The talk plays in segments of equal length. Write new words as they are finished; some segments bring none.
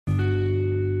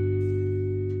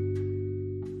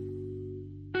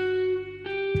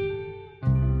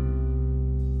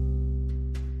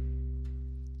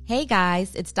Hey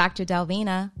guys, it's Dr.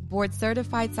 Delvina, board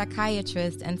certified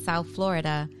psychiatrist in South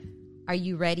Florida. Are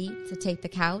you ready to take the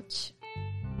couch?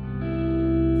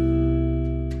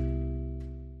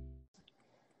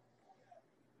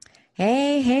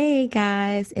 Hey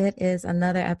guys, it is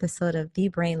another episode of The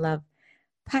Brain Love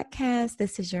Podcast.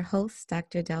 This is your host,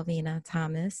 Dr. Delvina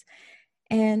Thomas.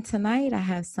 And tonight I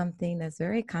have something that's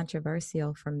very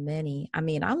controversial for many. I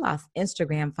lost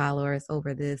Instagram followers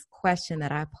over this question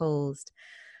that I posed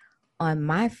on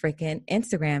my freaking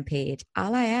Instagram page.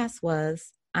 All I asked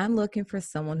was, I'm looking for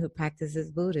someone who practices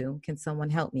voodoo. Can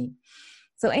someone help me?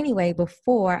 So anyway,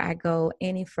 before I go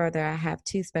any further, I have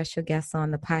two special guests on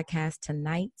the podcast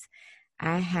tonight.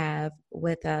 I have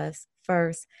with us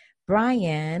first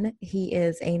Brian. He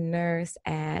is a nurse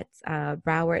at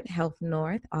Broward Health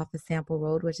North off of Sample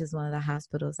Road, which is one of the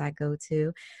hospitals I go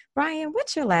to. Brian,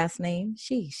 what's your last name?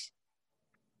 Sheesh.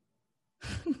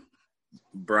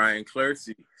 Brian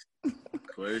Clercy.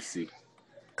 Clercy.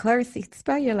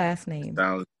 Spell your last name.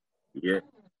 Yeah.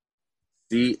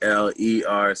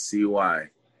 Clercy.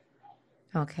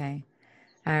 Okay.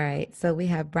 All right. So we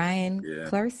have Brian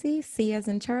Clercy, C as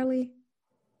in Charlie.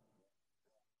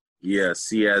 Yeah,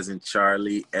 C as in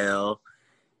Charlie, L,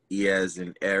 E as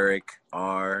in Eric,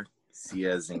 R, C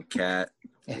as in cat,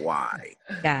 Y.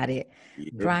 Got it.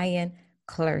 Yeah. Brian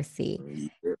Clercy.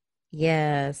 Yeah.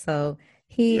 Yeah. So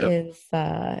he is,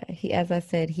 as I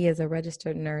said, he is a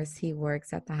registered nurse. He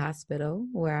works at the hospital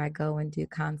where I go and do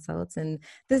consults. And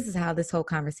this is how this whole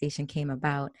conversation came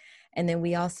about. And then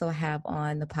we also have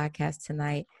on the podcast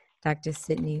tonight, Dr.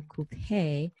 Sydney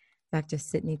Coupe. Dr.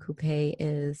 Sydney Coupe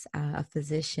is a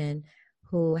physician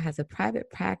who has a private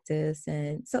practice.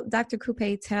 And so, Dr.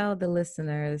 Coupe, tell the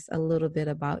listeners a little bit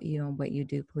about you and what you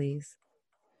do, please.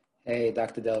 Hey,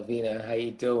 Dr. Delvina, how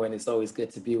you doing? It's always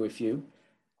good to be with you.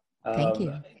 Thank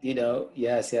you.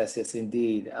 Yes,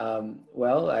 indeed.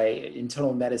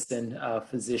 Internal medicine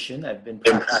physician. I've been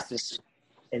practicing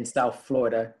in South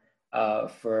Florida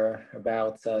for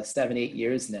about 7-8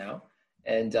 years now.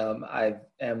 And I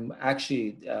am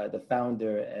actually the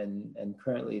founder and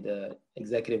currently the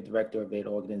executive director of an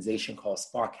organization called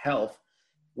Spark Health,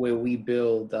 where we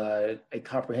build a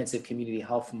comprehensive community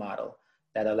health model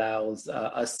that allows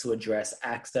us to address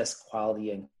access,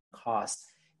 quality, and cost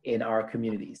in our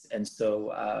communities. And so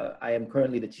I am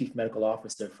currently the chief medical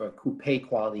officer for Coupe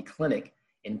Quality Clinic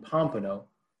in Pompano,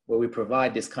 where we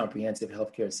provide this comprehensive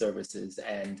healthcare services.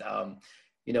 And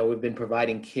we've been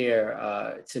providing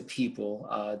care to people,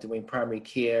 doing primary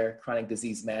care, chronic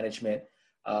disease management,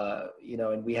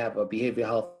 and we have a behavioral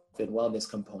health and wellness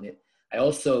component. I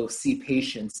also see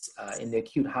patients in the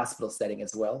acute hospital setting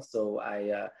as well. So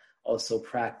I also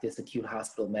practice acute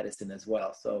hospital medicine as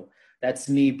well. So that's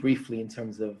me briefly in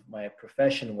terms of my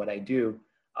profession, what I do.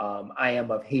 I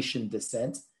am of Haitian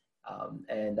descent,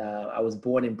 and I was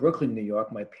born in Brooklyn, New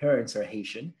York. My parents are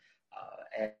Haitian,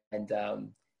 and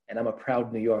I'm a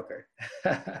proud New Yorker.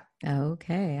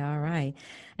 Okay, all right.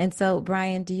 And so,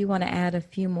 Brian, do you want to add a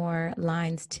few more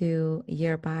lines to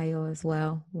your bio as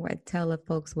well? Tell the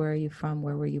folks, where are you from?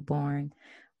 Where were you born?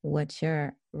 What's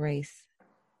your race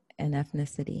and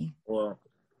ethnicity?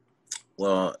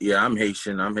 Well, yeah, I'm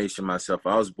Haitian. I'm Haitian myself.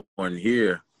 I was born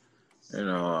here. But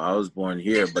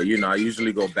I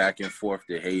usually go back and forth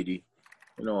to Haiti,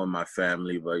 in my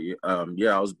family. But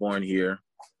I was born here.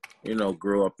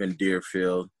 Grew up in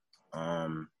Deerfield.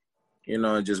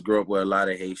 Just grew up with a lot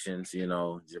of Haitians,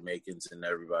 Jamaicans and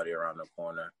everybody around the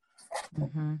corner.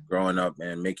 Mm-hmm. Growing up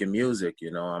and making music,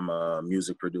 I'm a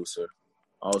music producer.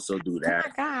 I also do that. Oh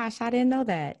my gosh, I didn't know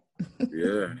that.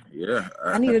 Yeah.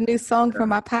 I need a new song for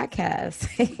my podcast.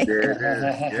 There it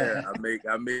is. Yeah,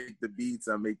 I make the beats,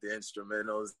 I make the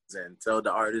instrumentals, and tell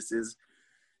the artists,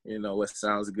 what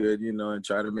sounds good, and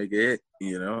try to make it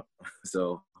hit,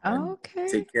 So okay.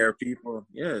 Take care of people.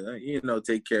 Yeah,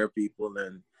 take care of people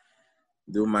and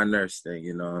do my nurse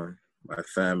thing. My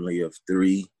family of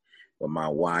 3 with my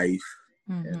wife.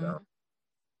 Mm-hmm.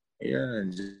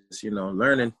 And just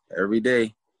learning every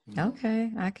day.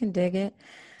 Okay, I can dig it.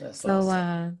 That's so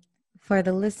awesome. For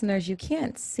the listeners, you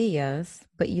can't see us,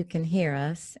 but you can hear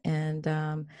us. And,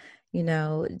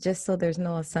 just so there's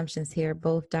no assumptions here,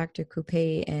 both Dr. Coupe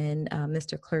and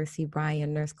Mr. Clercy,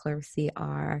 Brian, Nurse Clercy,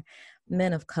 are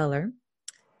men of color.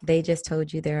 They just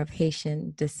told you they're of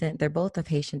Haitian descent. They're both of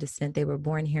Haitian descent. They were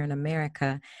born here in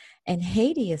America. And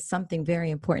Haiti is something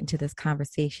very important to this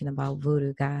conversation about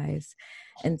voodoo, guys.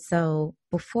 And so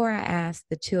before I ask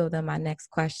the two of them my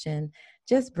next question,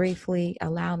 just briefly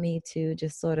allow me to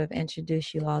just sort of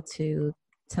introduce you all to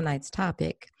tonight's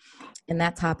topic. And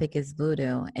that topic is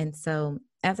voodoo. And so,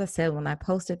 as I said, when I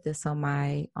posted this on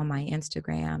my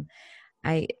Instagram,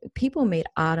 people made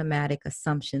automatic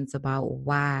assumptions about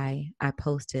why I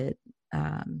posted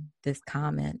this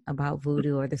comment about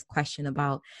voodoo, or this question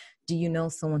about, do you know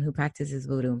someone who practices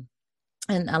voodoo?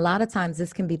 And a lot of times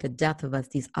this can be the death of us,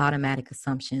 these automatic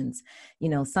assumptions. You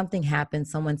know, something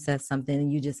happens, someone says something,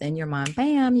 and you just, in your mind,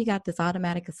 bam, you got this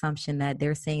automatic assumption that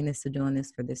they're saying this or doing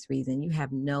this for this reason. You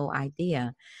have no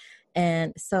idea.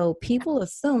 And so people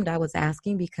assumed I was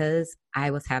asking because I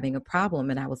was having a problem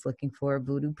and I was looking for a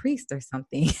voodoo priest or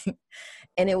something.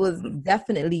 And it was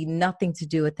definitely nothing to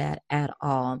do with that at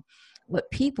all. What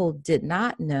people did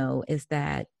not know is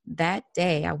that that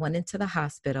day I went into the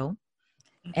hospital,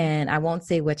 and I won't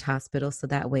say which hospital, so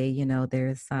that way, you know,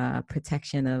 there's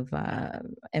protection of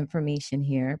information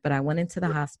here. But I went into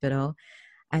the hospital.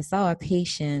 I saw a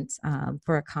patient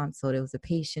for a consult. It was a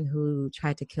patient who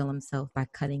tried to kill himself by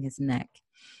cutting his neck.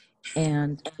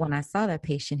 And when I saw that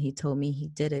patient, he told me he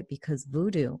did it because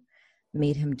voodoo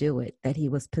made him do it, that he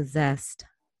was possessed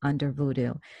under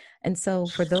voodoo. And so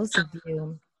for those of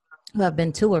you who have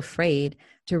been too afraid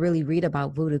to really read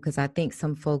about voodoo, because I think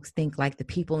some folks think like the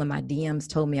people in my DMs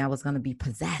told me I was going to be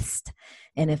possessed.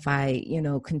 And if I, you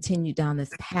know, continue down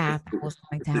this path, I was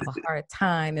going to have a hard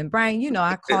time. And Brian, you know,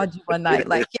 I called you one night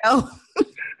like, yo,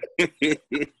 help me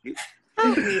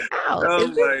out. Oh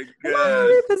my Am I God.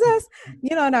 really possessed?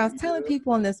 You know, and I was telling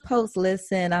people in this post,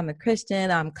 listen, I'm a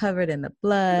Christian. I'm covered in the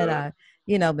blood. I,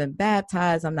 you know, been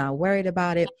baptized. I'm not worried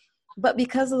about it. But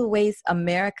because of the ways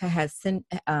America has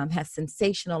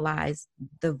sensationalized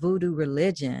the voodoo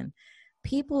religion,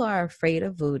 people are afraid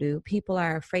of voodoo. People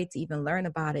are afraid to even learn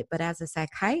about it. But as a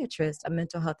psychiatrist, a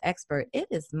mental health expert, it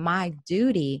is my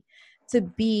duty to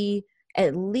be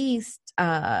at least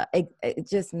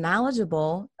just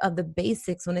knowledgeable of the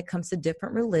basics when it comes to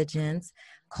different religions,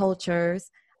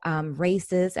 cultures,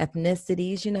 races,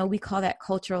 ethnicities. You know, we call that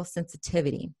cultural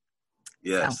sensitivity.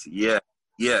 Yes, So,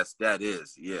 yes, that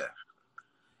is, yeah.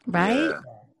 right? Yeah.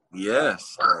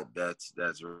 Yes, that's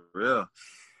real.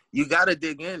 You got to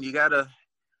dig in. You got to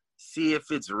see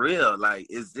if it's real. Like,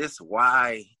 is this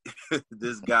why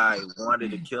this guy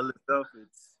wanted to kill himself?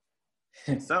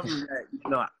 It's something that,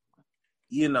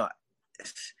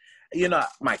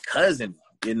 my cousin,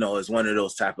 is one of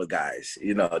those type of guys,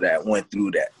 that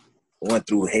went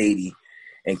through Haiti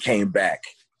and came back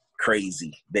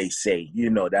crazy. They say,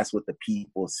 that's what the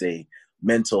people say,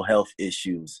 mental health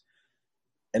issues.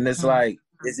 And it's like,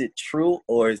 is it true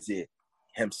or is it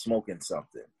him smoking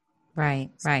something? Right.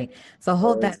 So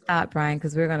hold that thought, Brian,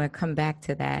 because we're going to come back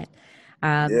to that.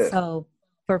 So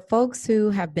for folks who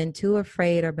have been too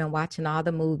afraid or been watching all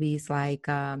the movies, like,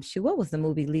 what was the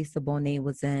movie Lisa Bonet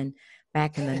was in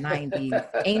back in the 90s?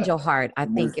 Angel Heart. I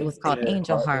think it was called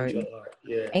Angel Heart.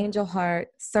 Angel Heart,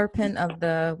 Serpent of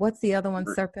the, what's the other one?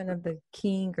 Serpent of the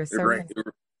King or Serpent?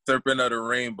 Serpent of the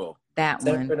Rainbow. That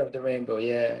one. Serpent of the Rainbow,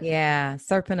 yeah. Yeah,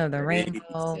 Serpent of the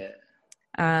Rainbow.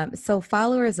 So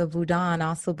followers of Vodou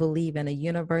also believe in a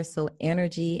universal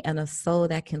energy and a soul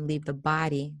that can leave the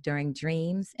body during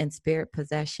dreams and spirit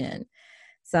possession.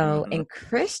 So in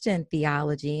Christian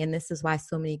theology, and this is why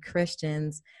so many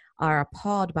Christians are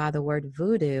appalled by the word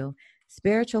voodoo,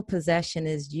 spiritual possession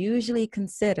is usually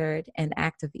considered an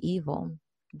act of evil,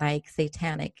 like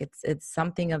satanic. It's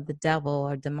something of the devil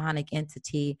or demonic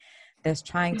entity that's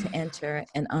trying to enter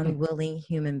an unwilling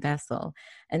human vessel.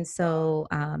 And so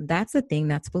that's a thing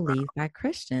that's believed by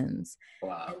Christians.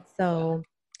 Wow. And so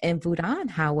in Vodou,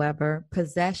 however,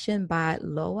 possession by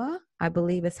Loa, I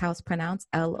believe is how it's pronounced,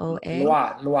 L-O-A.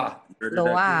 Loa.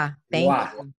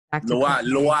 Thank you.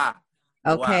 Loa.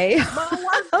 Okay.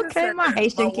 Okay, my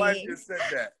Haitian king. My wife just said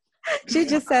that. She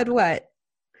just said what?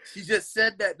 She just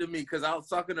said that to me because I was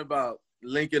talking about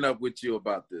linking up with you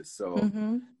about this. So,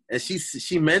 and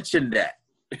she mentioned that.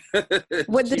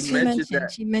 What did she mention?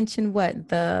 She mentioned what?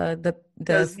 The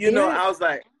I was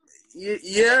like,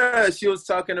 yeah. She was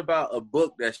talking about a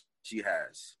book that she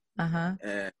has.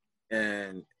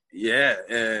 And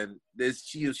this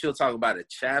she'll talk about a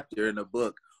chapter in the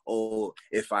book. Oh,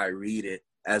 if I read it,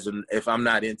 if I'm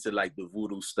not into like the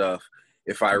voodoo stuff,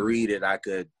 if I read it, I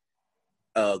could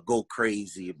go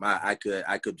crazy. I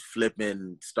could flip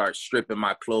and start stripping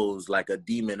my clothes like a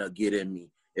demon will get in me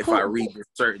if I read a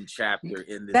certain chapter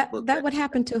in this book. That would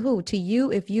happen to who? To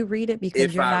you if you read it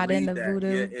because you're not in the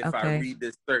voodoo? Yeah, if I read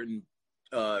this certain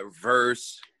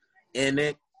verse in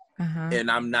it,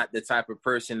 and I'm not the type of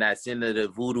person that's into the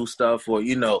voodoo stuff, or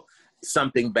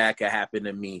something bad could happen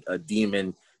to me, a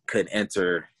demon could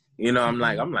enter. I'm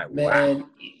like, man, wow.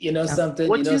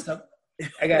 something.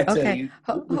 I gotta tell you,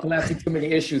 we're collapsing too many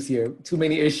issues here. Too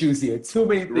many things.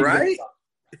 Right?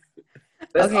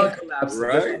 Let's uncollapse.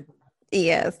 Right?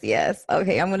 Yes, yes.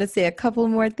 Okay, I'm going to say a couple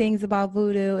more things about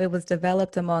voodoo. It was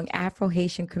developed among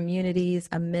Afro-Haitian communities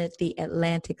amid the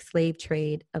Atlantic slave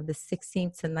trade of the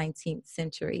 16th to 19th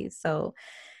centuries. So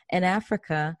in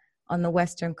Africa, on the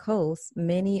Western coast,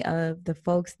 many of the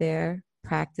folks there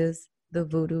practice the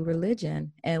voodoo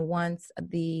religion. And once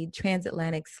the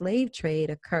transatlantic slave trade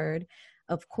occurred,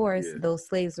 of course, Yeah. those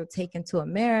slaves were taken to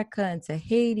America and to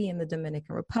Haiti and the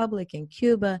Dominican Republic and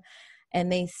Cuba, and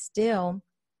they still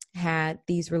had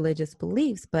these religious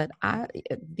beliefs. But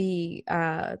the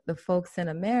folks in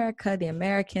America, the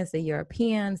Americans, the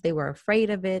Europeans, they were afraid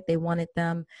of it. They wanted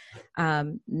them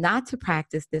not to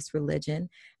practice this religion.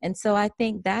 And so I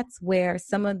think that's where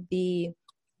some of the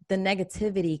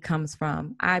negativity comes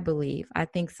from, I believe. I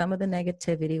think some of the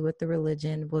negativity with the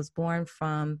religion was born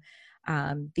from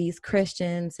these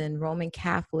Christians and Roman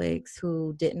Catholics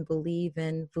who didn't believe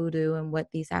in voodoo and what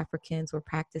these Africans were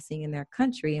practicing in their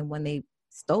country. And when they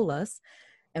stole us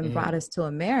and brought us to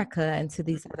America and to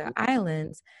these other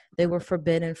islands, they were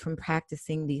forbidden from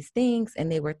practicing these things, and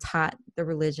they were taught the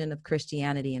religion of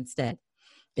Christianity instead.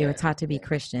 They were taught to be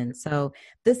Christian. So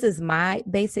this is my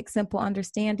basic, simple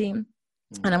understanding.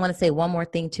 And I want to say one more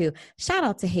thing too. Shout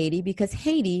out to Haiti, because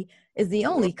Haiti is the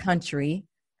only country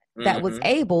that was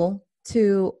able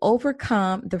to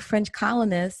overcome the French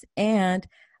colonists and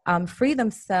free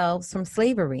themselves from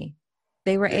slavery.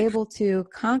 They were able to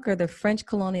conquer the French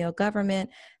colonial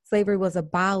government. Slavery was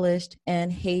abolished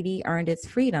and Haiti earned its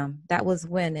freedom. That was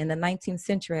when? In the 19th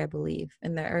century, I believe,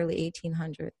 in the early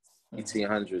 1800s.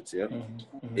 1800s, yeah.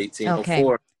 1804.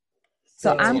 Okay.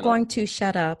 So I'm going to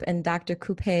shut up, and Dr.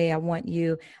 Coupe, I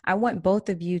want both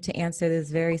of you to answer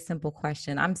this very simple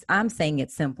question. I'm saying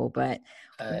it's simple, but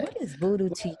what is voodoo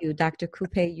to you? Dr.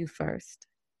 Coupe, you first.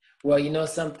 Well, you know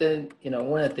something,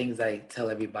 one of the things I tell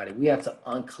everybody, we have to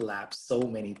uncollapse so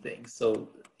many things. So,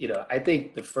 I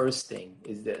think the first thing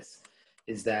is this,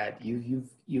 is that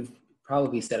you've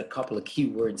probably said a couple of key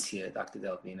words here, Dr.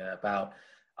 Delvina, about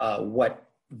what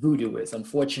voodoo is.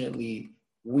 Unfortunately,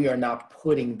 we are not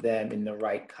putting them in the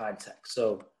right context.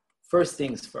 So first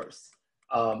things first.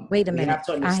 Wait a minute.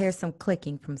 I hear some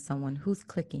clicking from someone. Who's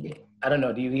clicking? I don't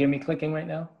know. Do you hear me clicking right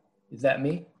now? Is that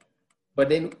me? But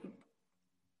then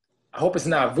I hope it's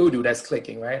not voodoo that's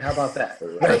clicking, right? How about that? All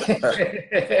right,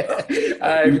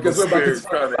 because we're about to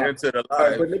try to enter the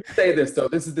live. But let me say this, though.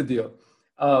 This is the deal.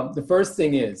 The first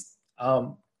thing is,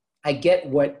 I get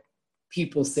what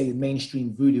people say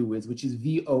mainstream voodoo is, which is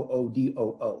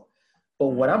VOODOO. But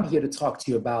what I'm here to talk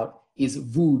to you about is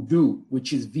voodoo,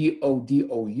 which is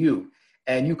VODOU.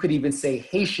 And you could even say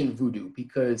Haitian voodoo,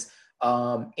 because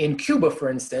in Cuba, for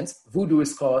instance, voodoo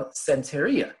is called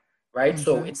Santeria, right?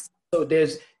 So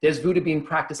there's voodoo being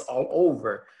practiced all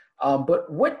over. But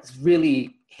what's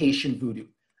really Haitian voodoo?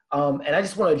 And I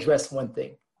just want to address one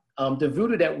thing. The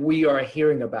voodoo that we are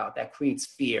hearing about that creates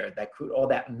fear, that creates all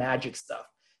that magic stuff,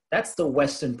 that's the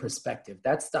Western perspective.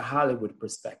 That's the Hollywood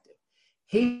perspective.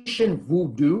 Haitian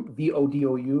voodoo,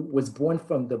 VODOU, was born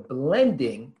from the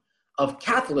blending of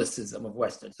Catholicism of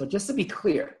Western. So just to be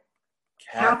clear,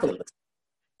 Catholic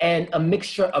and a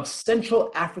mixture of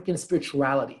Central African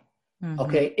spirituality.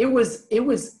 Okay, it was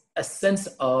a sense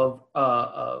of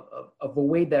a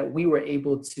way that we were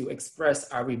able to express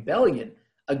our rebellion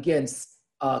against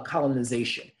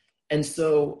colonization. And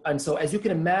so as you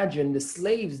can imagine, the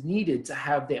slaves needed to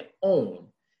have their own.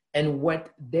 And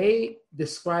what they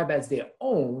describe as their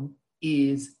own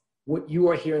is what you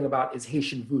are hearing about is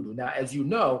Haitian voodoo. Now, as you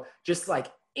know, just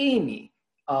like any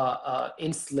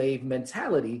enslaved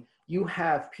mentality, you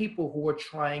have people who are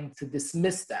trying to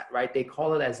dismiss that, right? They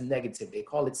call it as negative. They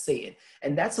call it Satan.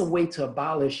 And that's a way to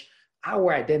abolish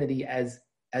our identity as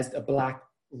a Black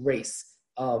race.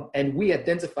 And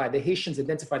the Haitians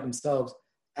identify themselves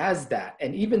as that.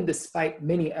 And even despite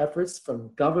many efforts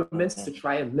from governments to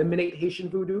try and eliminate Haitian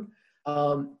voodoo,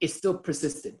 it still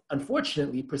persisted.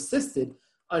 Unfortunately, persisted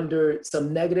under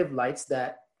some negative lights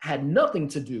that had nothing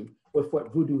to do with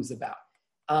what voodoo is about.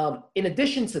 In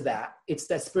addition to that, it's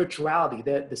that spirituality,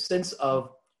 the sense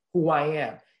of who I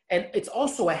am. And it's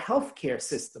also a healthcare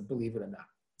system, believe it or not.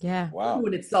 Yeah. Wow. Voodoo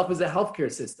in itself is a healthcare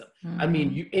system. I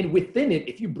mean, within it,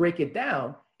 if you break it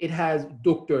down, it has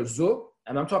Dr. Zo,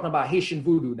 and I'm talking about Haitian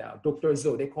voodoo now, Dr.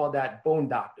 Zo, they call that bone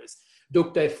doctors.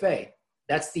 Dr. Fe,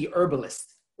 that's the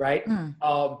herbalist, right?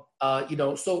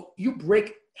 So you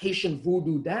break Haitian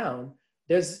voodoo down,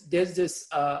 there's this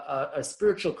a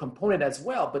spiritual component as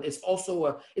well, but it's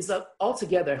also it's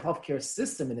altogether healthcare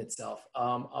system in itself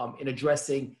in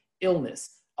addressing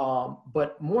illness.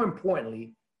 But more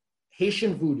importantly,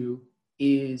 Haitian voodoo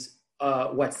is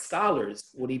what scholars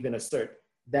would even assert,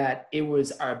 that it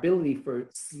was our ability for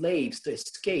slaves to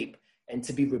escape and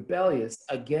to be rebellious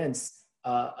against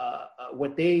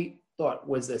what they thought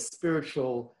was a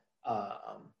spiritual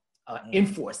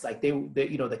enforced, like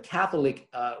the Catholic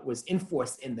was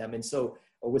enforced in them, and so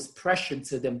or was pressured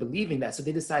to them believing that. So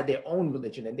they decided their own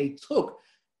religion, and they took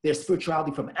their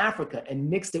spirituality from Africa and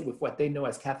mixed it with what they know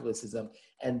as Catholicism,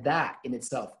 and that in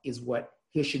itself is what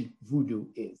Haitian voodoo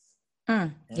is.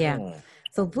 Yeah.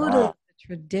 So voodoo is a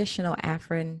traditional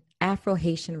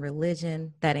Afro-Haitian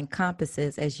religion that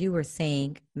encompasses, as you were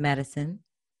saying, medicine,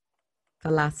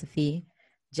 philosophy,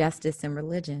 justice, and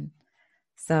religion.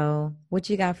 So what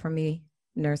you got for me,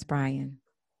 Nurse Brian?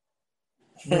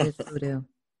 What is voodoo?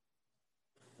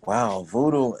 Wow,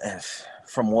 voodoo,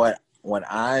 from when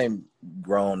I'm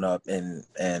grown up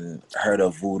and heard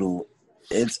of voodoo,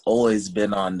 it's always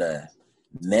been on the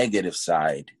negative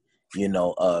side,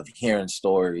 of hearing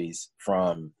stories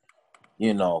from,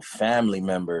 family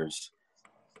members,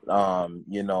 and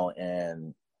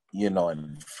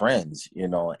friends,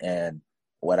 and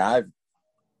what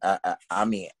I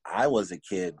mean, I was a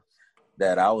kid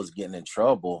that I was getting in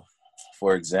trouble.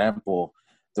 For example,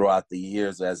 throughout the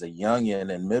years as a youngin'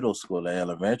 in middle school and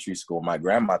elementary school, my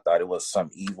grandma thought it was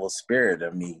some evil spirit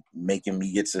of me making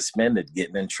me get suspended,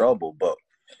 getting in trouble. But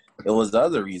it was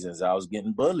other reasons. I was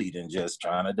getting bullied and just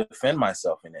trying to defend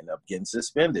myself and end up getting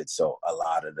suspended. So a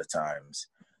lot of the times.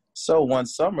 So one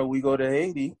summer we go to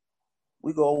Haiti,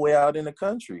 we go way out in the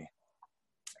country.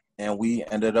 And we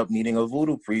ended up meeting a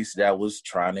voodoo priest that was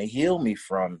trying to heal me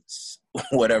from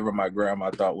whatever my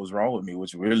grandma thought was wrong with me,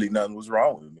 which really nothing was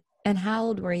wrong with me. And how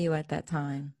old were you at that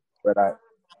time? But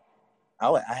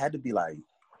I had to be like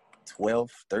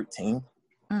 12, 13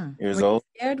 years were old.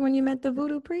 You scared when you met the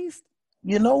voodoo priest?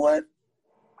 You know what?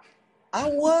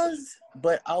 I was,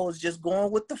 but I was just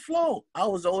going with the flow. I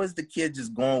was always the kid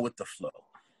just going with the flow.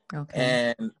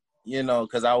 Okay. And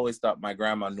because I always thought my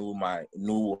grandma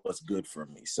knew what's good for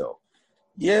me. So,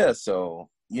 yeah. So,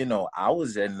 I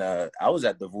was at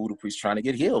the voodoo priest trying to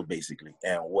get healed, basically.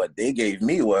 And what they gave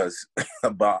me was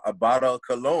a bottle of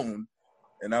cologne.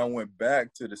 And I went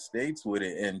back to the States with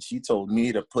it. And she told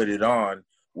me to put it on,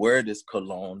 wear this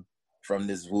cologne from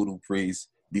this voodoo priest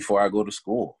before I go to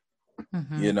school.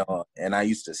 And I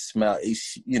used to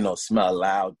smell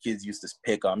loud. Kids used to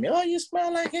pick on me. Oh, you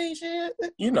smell like Haitian.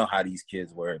 You know how these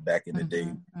kids were back in the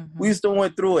day. We used to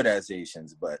went through it as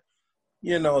Haitians, but,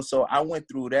 so I went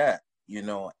through that,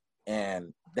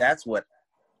 and that's what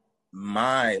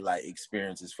my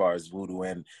experience as far as voodoo.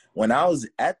 And when I was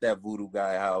at that voodoo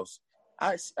guy house,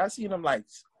 I seen him like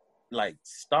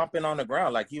stomping on the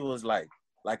ground. Like he was like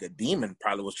a demon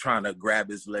probably was trying to grab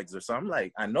his legs or something.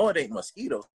 Like, I know it ain't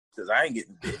mosquitoes, because I ain't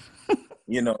getting bit.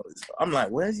 I'm like,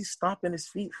 where is he stomping his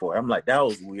feet for? I'm like, that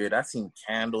was weird. I seen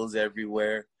candles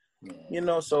everywhere,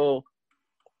 so,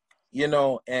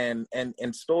 and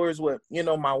stories with,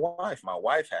 my wife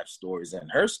have stories,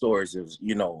 and her stories is,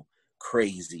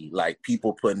 crazy, like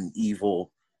people putting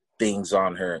evil things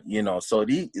on her, so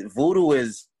the voodoo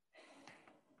is,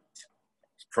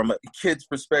 from a kid's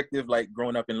perspective, like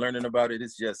growing up and learning about it,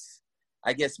 it's just,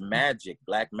 I guess, magic,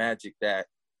 black magic that,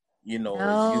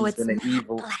 No, is used in an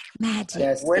evil. Black magic.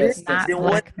 Yes, It's not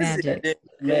black magic.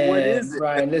 What is it?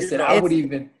 Brian, listen, I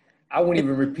wouldn't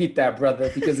even repeat that,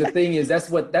 brother, because the thing is, that's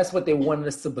what they wanted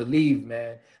us to believe,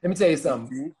 man. Let me tell you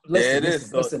something.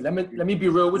 Listen. Let me be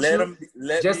real with you.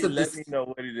 Let me know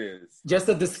what it is. Just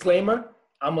a disclaimer.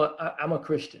 I'm a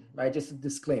Christian, right? Just a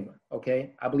disclaimer,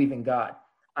 okay? I believe in God.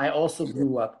 I also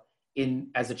grew up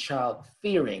as a child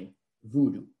fearing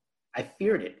voodoo. I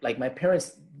feared it. Like, my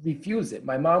parents refused it.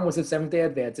 My mom was a Seventh-day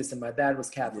Adventist and my dad was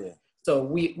Catholic. Yeah. So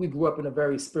we grew up in a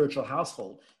very spiritual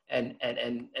household and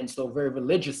so very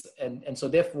religious. And so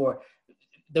therefore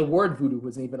the word voodoo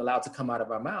wasn't even allowed to come out of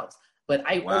our mouths. But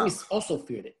I always also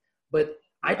feared it. But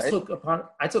I took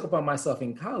upon myself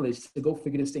in college to go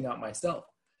figure this thing out myself,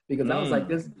 because I was like,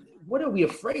 what are we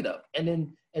afraid of?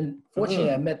 And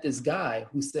fortunately I met this guy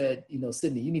who said,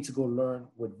 Sydney, you need to go learn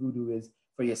what voodoo is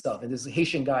for yourself. And this is a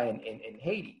Haitian guy in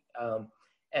Haiti.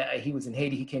 He was in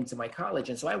Haiti. He came to my college.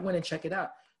 And so I went and checked it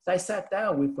out. So I sat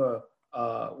down with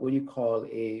what do you call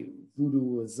a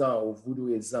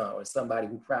voodooism or somebody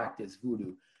who practiced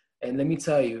voodoo. And let me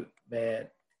tell you, man,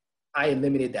 I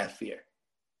eliminated that fear.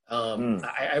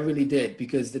 I really did,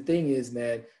 because the thing is,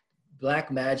 man,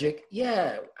 black magic,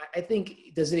 yeah, I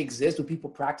think, does it exist? Do people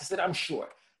practice it? I'm sure.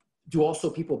 Do also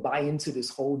people buy into this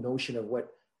whole notion of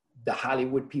what the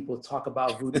Hollywood people talk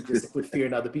about voodoo just to put fear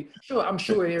in other people? Sure, I'm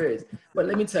sure there is. But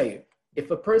let me tell you, if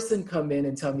a person come in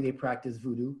and tell me they practice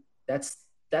voodoo, that's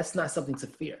not something to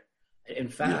fear. In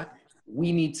fact,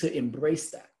 we need to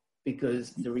embrace that,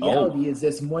 because the reality is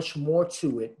there's much more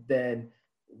to it than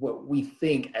what we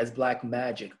think as black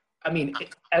magic. I mean,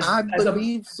 I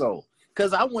believe so,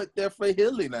 because I went there for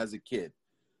healing as a kid,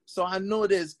 so I know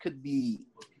this could be,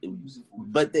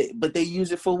 but they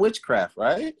use it for witchcraft,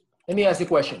 right? let me ask you a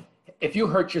question. If you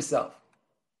hurt yourself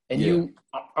and you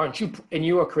are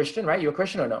a Christian, right? You're a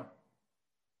Christian or no?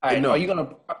 All right. No. Are you gonna?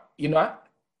 You're not?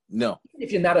 No.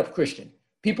 If you're not a Christian,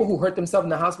 people who hurt themselves in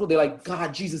the hospital, they're like,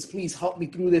 God, Jesus, please help me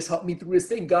through this. Help me through this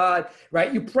thing, God.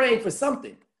 Right? You're praying for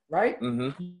something, right?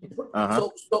 Mm-hmm.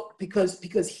 So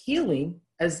because healing,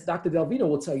 as Dr. Delvino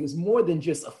will tell you, is more than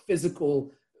just a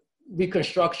physical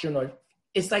reconstruction, or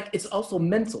it's also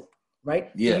mental.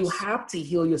 Right? Yes. So you have to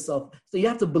heal yourself. So you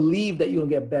have to believe that you'll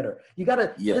get better. You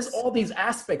gotta. Yes. There's all these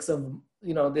aspects of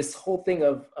this whole thing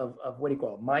of what do you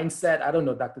call it? Mindset. I don't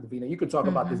know, Dr. Davina. You could talk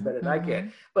about this better than I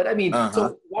can. But I mean,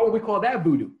 so why would we call that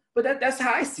voodoo? But that's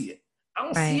how I see it. I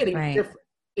don't see it any different.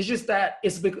 It's just that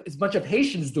it's a bunch of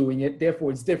Haitians doing it, therefore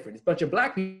it's different. It's a bunch of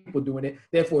black people doing it,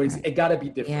 therefore it gotta be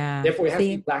different. Yeah. Therefore it has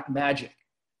to be black magic.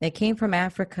 It came from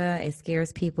Africa. It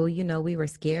scares people. We were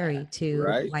scary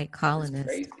to white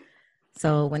colonists.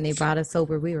 So when they brought us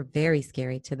over, we were very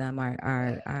scary to them.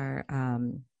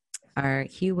 Our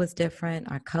hue was different.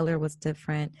 Our color was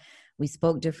different. We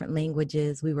spoke different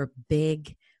languages. We were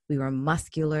big. We were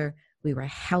muscular. We were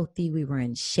healthy. We were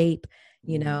in shape.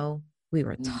 We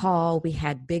were tall. We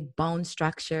had big bone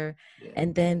structure. Yeah.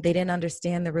 And then they didn't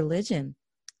understand the religion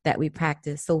that we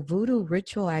practiced. So voodoo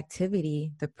ritual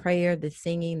activity, the prayer, the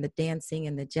singing, the dancing,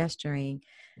 and the gesturing,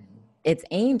 it's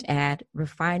aimed at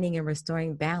refining and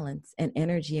restoring balance and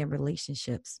energy and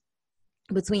relationships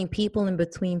between people and the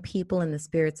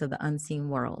spirits of the unseen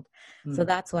world. So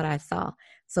that's what I saw.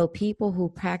 So people who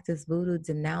practice voodoo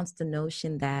denounce the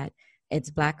notion that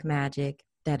it's black magic,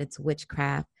 that it's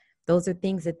witchcraft. Those are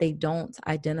things that they don't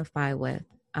identify with.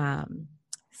 But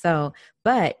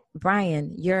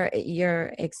Brian, your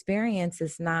experience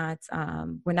is not,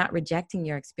 we're not rejecting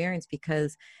your experience,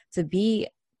 because to be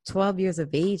 12 years of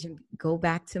age and go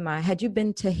back to had you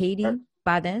been to Haiti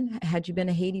by then? Had you been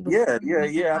to Haiti before?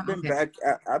 Yeah.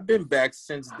 I've been back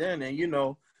since then, and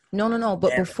No.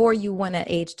 But before you went at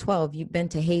age 12, you've been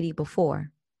to Haiti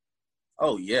before.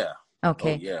 Oh yeah.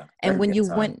 Okay. Oh, yeah. And when you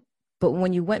went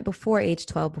before age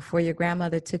 12, before your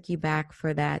grandmother took you back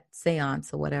for that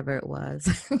seance or whatever it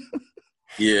was.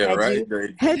 Yeah, right.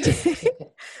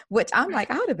 Which I'm like,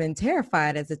 I would have been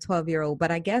terrified as a 12-year-old, but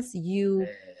I guess you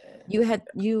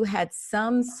had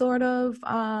some sort of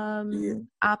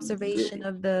observation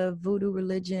of the voodoo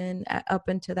religion up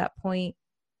until that point.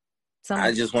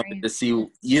 I just wanted to see,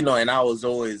 and I was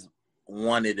always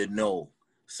wanted to know.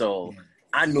 So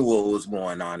I knew what was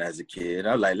going on as a kid.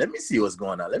 I was like, let me see what's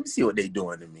going on. Let me see what they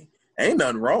doing to me. Ain't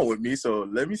nothing wrong with me, so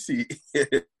let me see.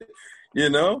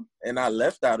 And I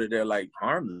left out of there like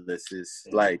harmless. It's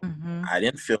like I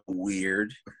didn't feel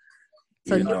weird.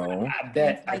 So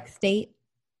that like state.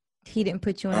 He didn't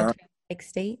put you in a like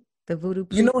state, the voodoo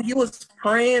priest? He was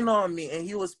praying on me, and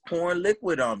he was pouring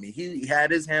liquid on me. He had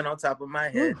his hand on top of my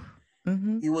head.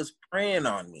 He was praying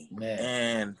on me,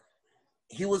 and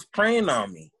he was praying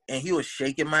on me, and he was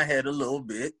shaking my head a little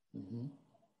bit,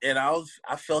 and I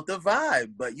felt the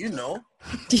vibe, but you felt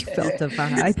the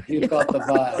vibe. You felt the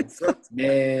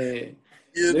vibe,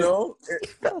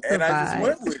 and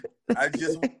I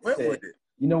just went with it.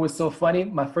 You know what's so funny?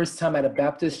 My first time at a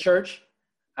Baptist church,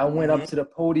 I went up to the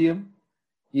podium,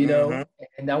 and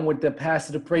I went to the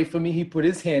pastor to pray for me. He put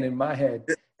his hand in my head,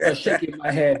 shaking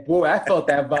my head. Boy, I felt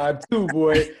that vibe too,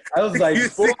 boy. I was like, I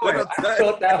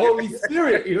felt that Holy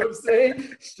Spirit. You know what I'm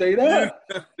saying? Straight up.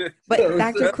 But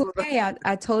Dr. Coupe,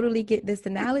 I totally get this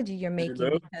analogy you're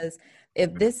making, because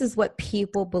if this is what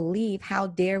people believe, how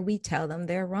dare we tell them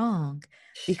they're wrong?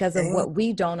 Because of what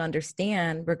we don't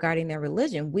understand regarding their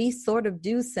religion. We sort of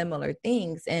do similar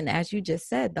things. And as you just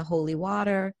said, the holy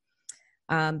water,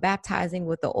 baptizing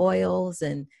with the oils,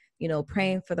 and,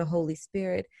 praying for the Holy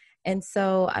Spirit. And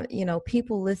so,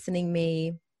 people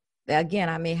listening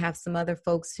I may have some other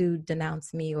folks who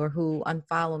denounce me or who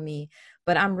unfollow me,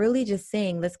 but I'm really just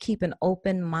saying, let's keep an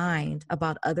open mind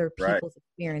about other people's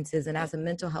experiences. And as a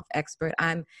mental health expert,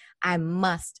 I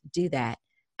must do that.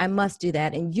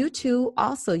 And you two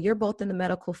also, you're both in the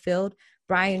medical field.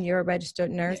 Brian, you're a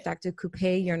registered nurse. Dr. Coupe,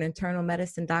 you're an internal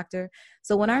medicine doctor.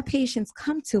 So when our patients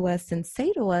come to us and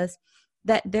say to us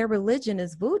that their religion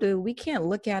is voodoo, we can't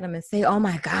look at them and say, oh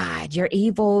my God, you're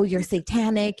evil, you're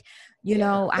satanic.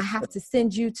 I have to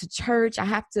send you to church. I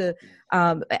have to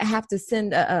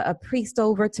send a priest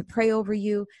over to pray over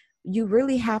you. You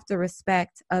really have to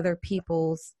respect other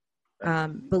people's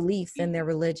beliefs in their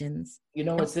religions.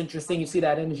 What's interesting? You see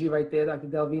that energy right there, Dr.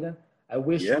 Delvita? I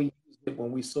wish we used it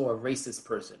when we saw a racist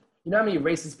person. You know how many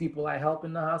racist people I help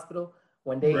in the hospital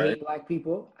when they Right. hate Black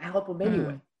people? I help them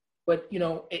anyway. But you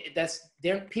know, that's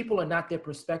their people are not their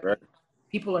perspective. Right.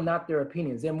 People are not their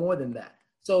opinions. They're more than that.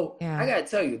 So I Yeah. gotta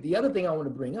tell you, the other thing I want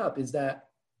to bring up is that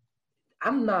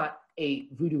I'm not a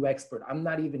voodoo expert. I'm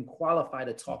not even qualified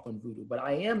to talk on voodoo, but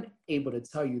I am able to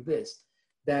tell you this,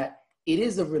 that it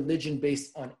is a religion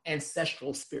based on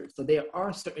ancestral spirits. So there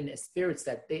are certain spirits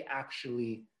that they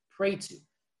actually pray to,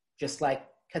 just like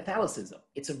Catholicism.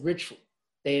 It's a ritual.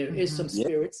 There is some Yeah.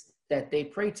 spirits that they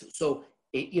pray to. So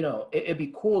it'd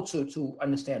be cool to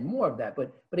understand more of that.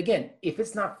 But again, if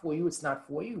it's not for you, it's not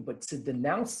for you. But to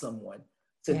denounce someone,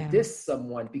 to diss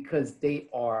someone because they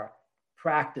are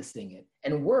practicing it,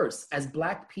 and worse, as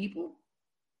Black people,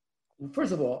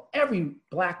 first of all, every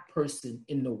Black person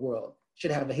in the world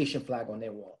should have a Haitian flag on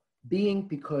their wall,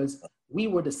 because we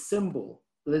were the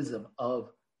symbolism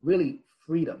of really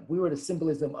freedom. We were the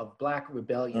symbolism of Black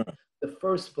rebellion, the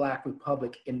first Black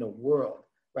republic in the world,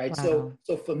 right? Wow.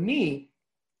 So for me,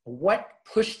 what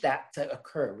pushed that to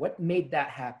occur? What made that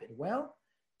happen? Well,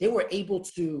 they were able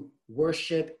to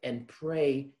worship and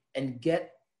pray and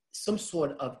get some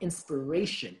sort of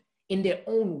inspiration in their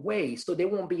own way, so they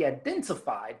won't be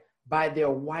identified by their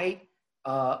white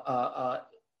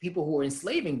people who are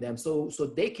enslaving them, so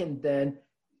they can then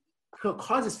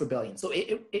cause this rebellion. So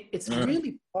it's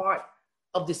really part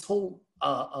of this whole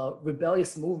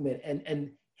rebellious movement,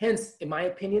 and hence, in my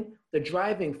opinion, the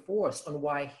driving force on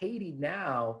why Haiti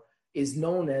now is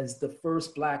known as the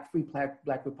first free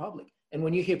Black republic. And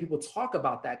when you hear people talk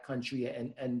about that country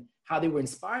and how they were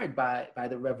inspired by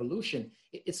the revolution,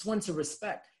 it's one to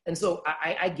respect. And so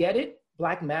I get it,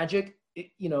 Black magic,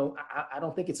 I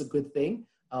don't think it's a good thing,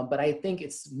 but I think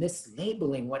it's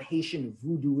mislabeling what Haitian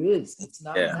voodoo is. It's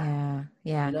not that,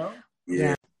 Yeah. you know?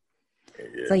 Yeah.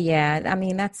 So I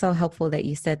mean, that's so helpful that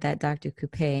you said that, Dr.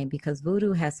 Coupe, because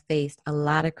voodoo has faced a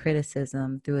lot of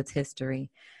criticism through its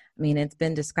history. I mean, it's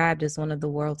been described as one of the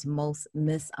world's most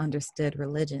misunderstood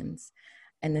religions.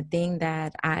 And the thing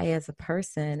that I, as a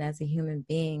person, as a human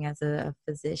being, as a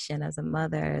physician, as a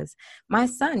mother, as my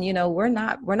son, we're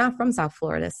not from South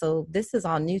Florida. So this is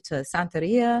all new to us.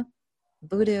 Santeria,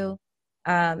 voodoo.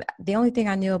 The only thing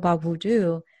I knew about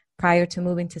voodoo prior to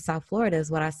moving to South Florida is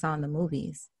what I saw in the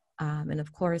movies. And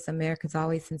of course, America's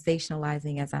always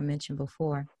sensationalizing, as I mentioned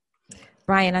before.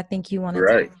 Brian, I think you wanted to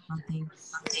say something.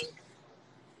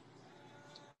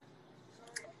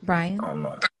 Brian?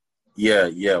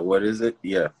 Yeah. What is it?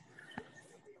 Yeah.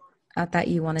 I thought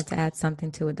you wanted to add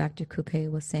something to what Dr. Coupe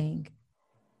was saying.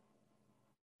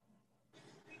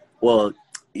 Well,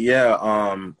 yeah.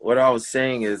 What I was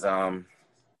saying is, I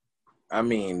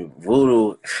mean,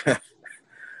 voodoo.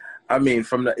 I mean,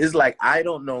 it's like I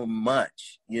don't know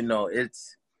much.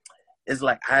 It's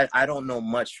like I don't know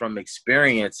much from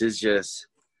experience. It's just,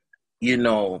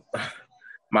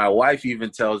 my wife even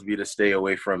tells me to stay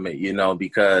away from it.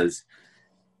 Because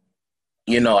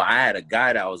I had a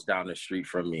guy that was down the street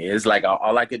from me. It's like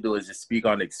all I could do is just speak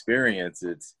on experience.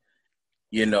 It's,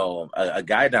 a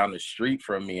guy down the street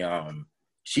from me.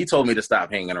 She told me to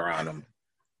stop hanging around him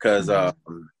because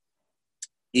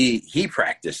he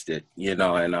practiced it, and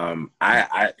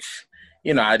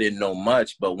I didn't know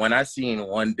much. But when I seen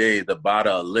one day the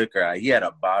bottle of liquor, he had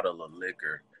a bottle of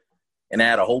liquor, and it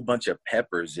had a whole bunch of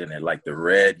peppers in it, like the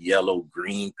red, yellow,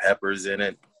 green peppers in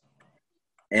it.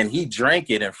 And he drank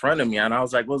it in front of me, and I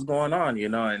was like, "What's going on?"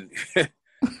 And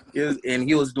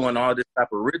he was doing all this type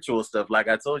of ritual stuff. Like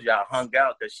I told you, I hung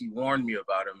out because she warned me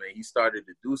about him, and he started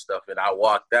to do stuff, and I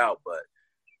walked out. But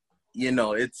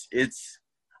it's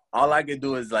all I can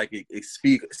do is like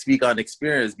speak on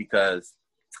experience, because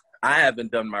I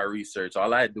haven't done my research.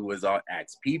 All I do is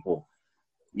ask people,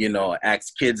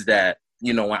 ask kids that,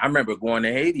 when I remember going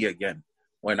to Haiti again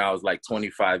when I was like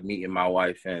 25, meeting my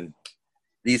wife, and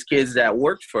these kids that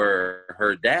worked for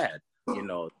her dad,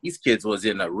 these kids was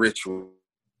in a ritual.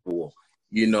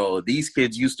 These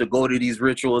kids used to go to these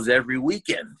rituals every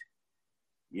weekend,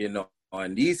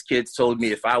 and these kids told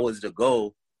me if I was to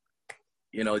go,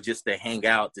 just to hang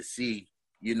out, to see,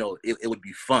 it would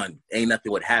be fun. Ain't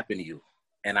nothing would happen to you.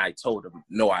 And I told them,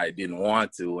 no, I didn't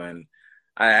want to. And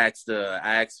I asked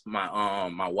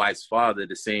my wife's father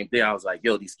the same thing. I was like,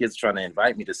 yo, these kids are trying to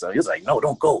invite me to something. He was like, no,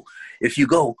 don't go. If you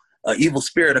go, an evil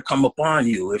spirit will come upon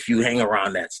you if you hang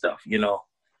around that stuff,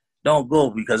 Don't go,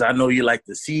 because I know you like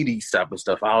to see these type of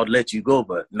stuff. I'll let you go,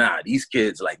 but nah, these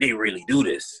kids, like, they really do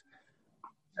this.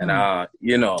 And,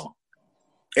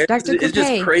 it's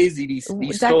just crazy, these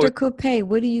Dr. stories. Coupe,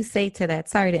 what do you say to that?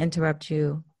 Sorry to interrupt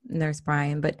you, Nurse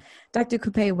Brian, but Dr.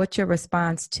 Coupe, what's your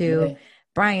response to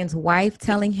Brian's wife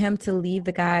telling him to leave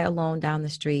the guy alone down the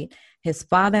street, his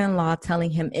father-in-law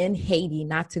telling him in Haiti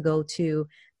not to go to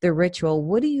the ritual.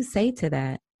 What do you say to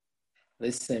that?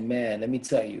 Listen, man, let me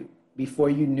tell you, before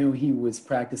you knew he was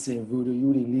practicing voodoo,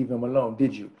 you didn't leave him alone,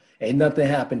 did you? Ain't nothing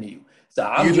happened to you. So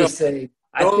I'm just saying,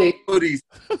 I think.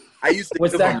 I used to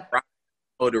What's give that?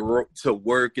 him to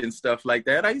work and stuff like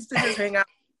that. I used to just hang out,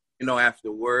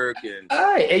 after work and. All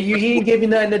right, and he ain't give you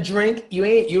nothing to drink. You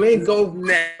ain't go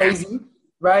crazy,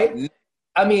 right?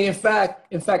 I mean, in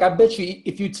fact, I bet you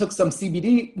if you took some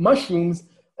CBD mushrooms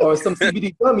or some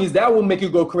CBD gummies, that will make you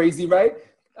go crazy, right?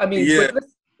 I mean, yeah.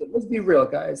 But let's be real,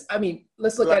 guys. I mean,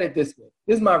 let's look at it this way.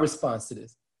 This is my response to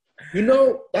this.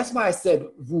 That's why I said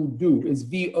voodoo is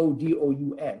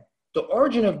Vodoun. The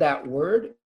origin of that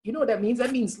word, you know what that means?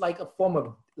 That means like a form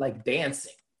of like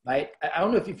dancing, right? I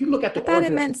don't know if you look at the I thought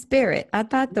it meant spirit. I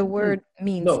thought the word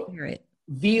means spirit.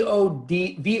 Voodoo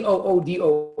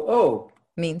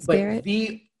means spirit.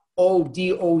 But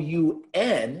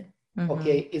Vodoun,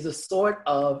 okay, is a sort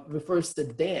of refers to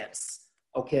dance.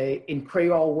 Okay, in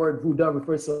Creole word voodoo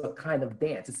refers to a kind of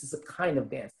dance. This is a kind of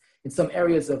dance in some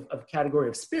areas of category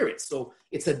of spirits. So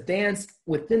it's a dance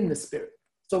within the spirit.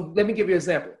 So let me give you an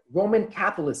example. Roman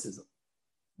Catholicism,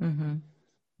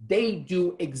 they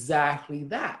do exactly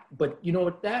that. But you know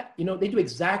what they do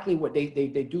exactly what they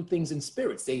do things in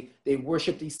spirits. They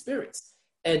worship these spirits.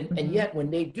 And yet when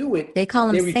they do it, they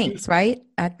call them saints, right?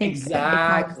 I think exactly. They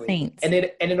call them saints. And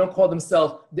they don't call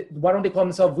themselves, why don't they call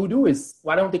themselves voodooists?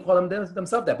 Why don't they call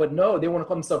themselves that? But no, they want to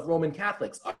call themselves Roman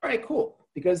Catholics. All right, cool.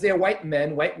 Because they're white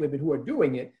men, white women who are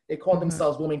doing it, they call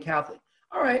themselves Roman Catholic.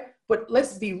 All right, but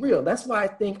let's be real. That's why I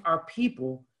think our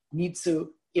people need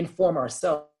to inform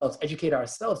ourselves, educate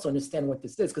ourselves to understand what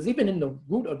this is. Because even in the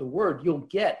root of the word, you'll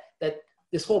get that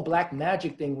this whole black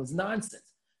magic thing was nonsense.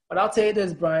 But I'll tell you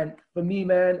this, Brian, for me,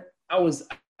 man, I was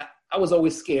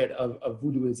always scared of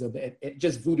voodooism and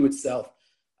just voodoo itself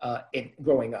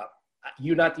growing up.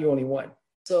 You're not the only one.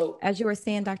 So as you were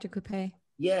saying, Dr. Coupe.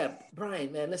 Yeah,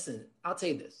 Brian, man, listen, I'll tell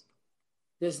you this.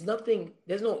 There's no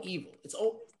evil.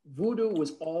 Voodoo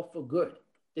was all for good.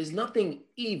 There's nothing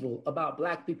evil about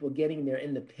black people getting their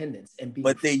independence and being.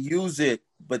 But they use it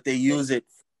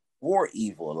for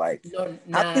evil. Like,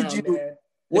 how could you? Man.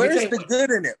 Where's the good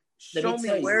in it? Show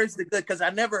me where's the good, because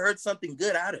I never heard something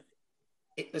good out of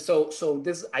it. So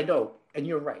this, I know, and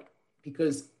you're right,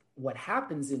 because what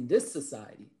happens in this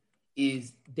society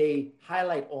is they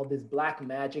highlight all this black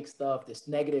magic stuff, this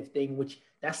negative thing, which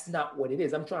that's not what it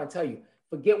is. I'm trying to tell you,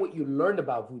 forget what you learned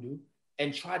about voodoo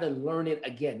and try to learn it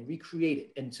again, recreate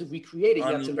it. And to recreate it, you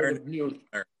have to learn it newly.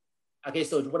 Okay,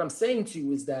 so what I'm saying to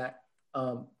you is that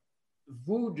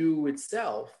voodoo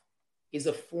itself is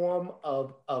a form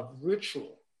of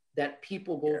ritual that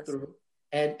people go through.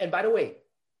 And by the way,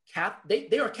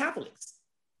 they are Catholics.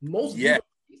 Most Catholics,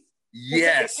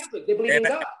 they believe in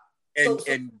God.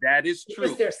 And that is true.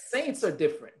 Because their saints are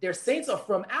different. Their saints are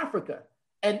from Africa.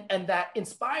 And that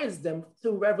inspires them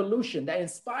to revolution. That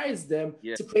inspires them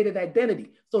to create an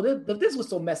identity. So this was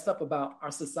so messed up about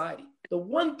our society. The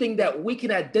one thing that we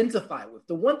can identify with,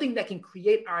 the one thing that can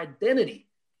create our identity,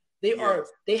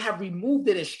 they have removed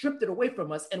it and stripped it away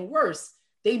from us. And worse,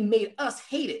 they made us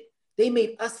hate it. They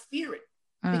made us fear it.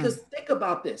 Because think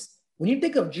about this. When you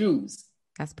think of Jews,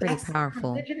 that's pretty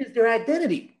powerful. Religion is their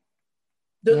identity.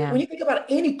 When you think about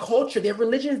any culture, their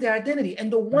religion is their identity.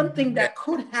 And the one thing that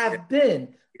could have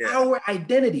been our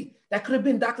identity, that could have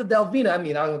been Dr. Delvina. I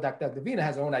mean, I don't know Dr. Delvina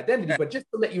has her own identity, but just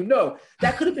to let you know,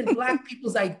 that could have been Black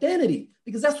people's identity,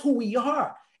 because that's who we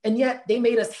are. And yet they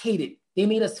made us hate it. They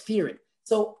made us fear it.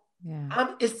 So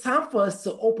it's time for us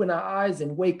to open our eyes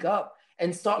and wake up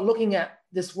and start looking at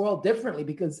this world differently,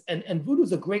 because, and voodoo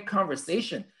is a great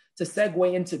conversation to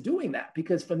segue into doing that.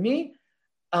 Because for me,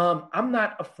 I'm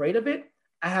not afraid of it.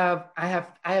 I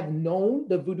have known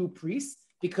the voodoo priests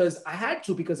because I had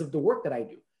to, because of the work that I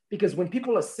do. Because when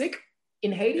people are sick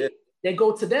in Haiti, they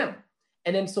go to them.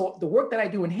 And then so the work that I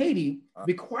do in Haiti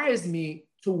requires me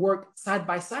to work side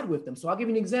by side with them. So I'll give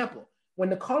you an example. When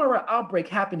the cholera outbreak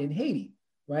happened in Haiti,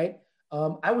 right?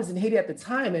 I was in Haiti at the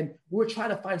time, and we were trying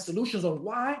to find solutions on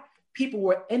why people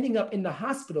were ending up in the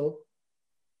hospital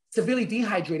severely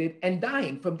dehydrated and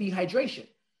dying from dehydration.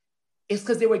 It's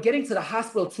because they were getting to the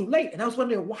hospital too late. And I was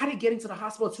wondering, why are they getting to the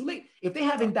hospital too late? If they're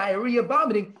having diarrhea,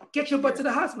 vomiting, get your butt to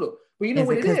the hospital. But you know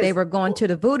what it is? Because they were going to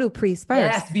the voodoo priest first.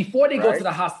 Yes, before they go to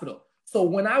the hospital. So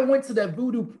when I went to the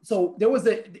voodoo, so there was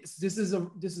this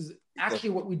is actually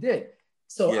what we did.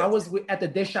 So I was at the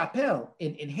Deschapelles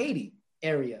in Haiti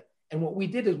area. And what we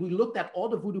did is we looked at all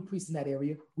the voodoo priests in that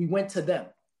area. We went to them.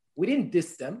 We didn't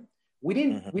diss them. We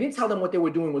didn't tell them what they were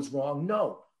doing was wrong.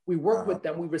 No, We worked with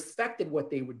them. We respected what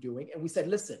they were doing. And we said,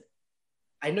 listen,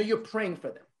 I know you're praying for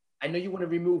them. I know you want to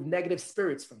remove negative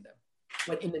spirits from them.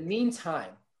 But in the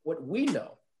meantime, what we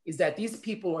know is that these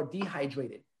people are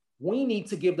dehydrated. We need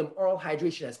to give them oral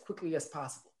hydration as quickly as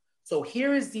possible. So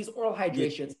here is these oral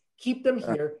hydrations. Keep them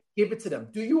here. Give it to them.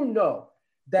 Do you know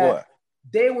that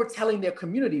they were telling their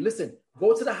community, listen,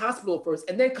 go to the hospital first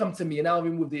and then come to me and I'll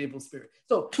remove the evil spirit.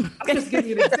 So I'm just giving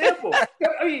you an example.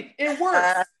 I mean, it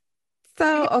works.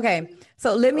 So, okay.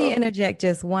 So let me interject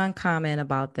just one comment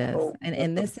about this.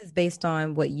 And this is based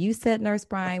on what you said, Nurse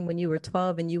Brian, when you were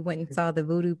 12 and you went and saw the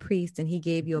voodoo priest and he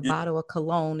gave you a bottle of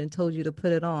cologne and told you to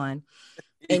put it on.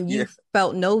 And you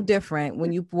felt no different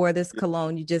when you wore this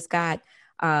cologne. You just got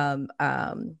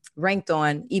ranked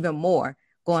on even more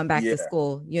going back to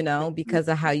school, you know, because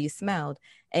of how you smelled.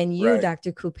 And you,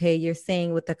 Dr. Coupe, you're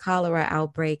saying with the cholera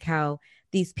outbreak, how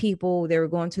these people, they were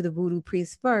going to the voodoo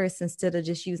priest first instead of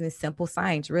just using simple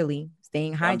science, really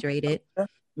staying hydrated,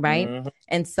 right?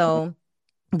 And so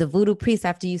the voodoo priest,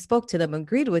 after you spoke to them,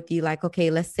 agreed with you, like, okay,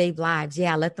 let's save lives.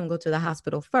 Yeah, let them go to the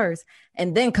hospital first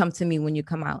and then come to me when you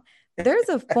come out. There's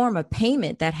a form of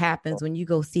payment that happens when you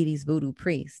go see these voodoo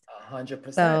priests.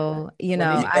 100%. So, you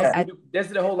know, there's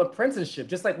the whole apprenticeship,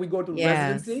 just like we go through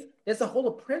residency. There's a whole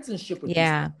apprenticeship with these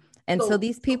people. And so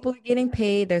these people are getting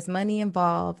paid. There's money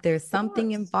involved. There's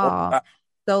something involved.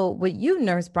 So with you,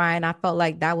 Nurse Brian, I felt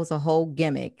like that was a whole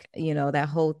gimmick, you know, that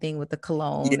whole thing with the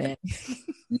cologne. And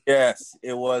yes,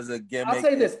 it was a gimmick. I'll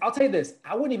tell you this.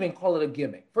 I wouldn't even call it a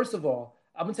gimmick. First of all,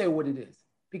 I'm going to tell you what it is,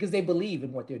 because they believe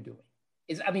in what they're doing.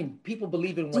 People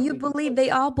believe in what do you believe they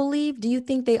all believe? Do you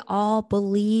think they all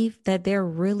believe that they're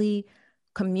really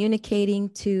communicating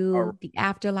to the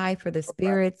afterlife or the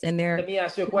spirits and they're— Let me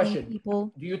ask you a question.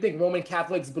 People? Do you think Roman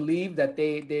Catholics believe that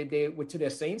they were to their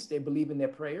saints? They believe in their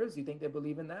prayers? Do you think they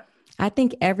believe in that? I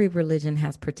think every religion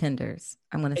has pretenders.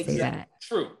 I'm going to say that.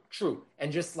 True.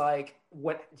 And just like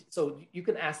so you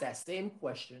can ask that same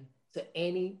question to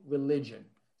any religion.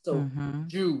 So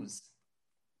Jews,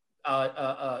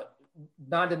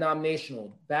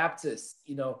 non-denominational, Baptists,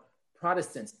 you know,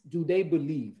 Protestants, do they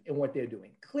believe in what they're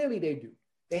doing? Clearly they do.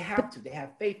 They have to. They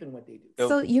have faith in what they do.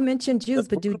 So you mentioned Jews,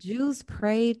 but do Jews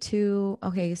pray to,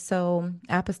 so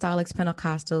Apostolics,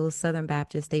 Pentecostals, Southern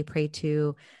Baptists, they pray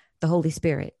to the Holy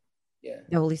Spirit. Yeah.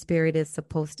 The Holy Spirit is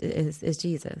is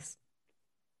Jesus.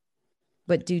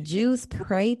 But do Jews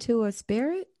pray to a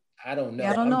spirit? I don't know.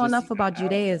 I don't know enough about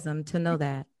Judaism to know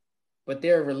that. But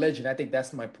they're a religion. I think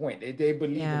that's my point. They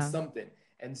believe in something.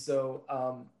 And so,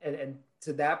 and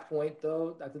to that point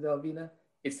though, Dr. Delvina,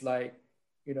 it's like,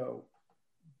 you know,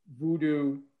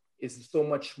 voodoo is so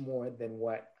much more than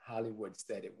what Hollywood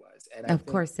said it was. And of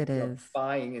course it is.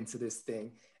 Buying into this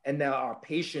thing. And now our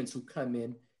patients who come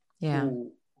in,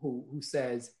 who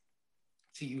says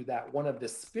to you that one of the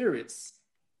spirits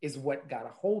is what got a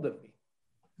hold of me.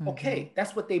 Okay,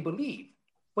 that's what they believe.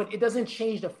 But it doesn't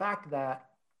change the fact that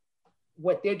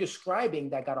what they're describing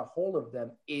that got a hold of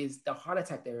them is the heart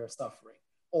attack they're suffering,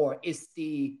 or it's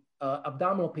the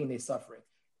abdominal pain they're suffering.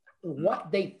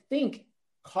 What they think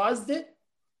caused it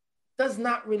does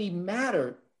not really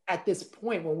matter at this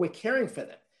point when we're caring for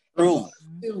them. For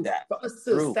us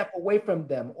to step away from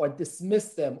them or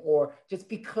dismiss them, or just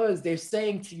because they're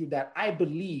saying to you that I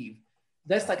believe,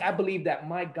 that's like, I believe that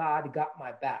my God got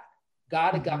my back.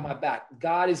 God got my back.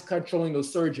 God is controlling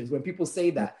those surgeons. When people say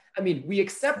that, I mean, we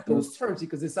accept those terms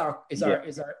because it's our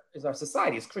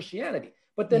society, it's Christianity.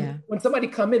 But then when somebody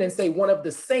come in and say one of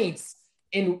the saints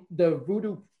in the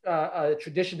voodoo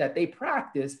tradition that they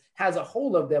practice has a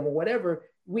hold of them or whatever,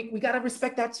 we got to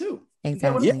respect that too.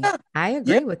 Exactly. I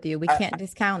agree with you. We can't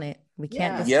discount it. We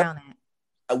can't discount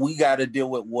it. We got to deal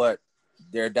with what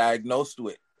they're diagnosed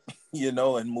with, you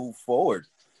know, and move forward.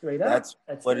 Straight up.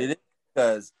 That's what it is.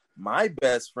 Because my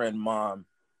best friend mom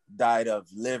died of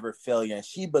liver failure, and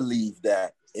she believed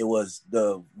that it was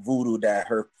the voodoo that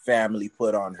her family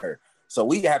put on her. So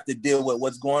we have to deal with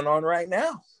what's going on right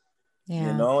now,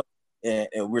 you know, and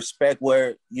respect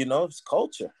where, you know, it's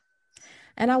culture.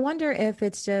 And I wonder if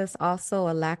it's just also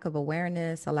a lack of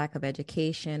awareness, a lack of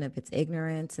education, if it's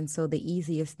ignorance. And so the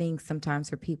easiest thing sometimes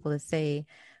for people to say,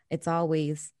 it's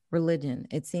always religion.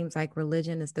 It seems like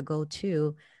religion is the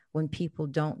go-to when people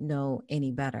don't know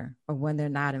any better or when they're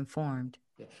not informed.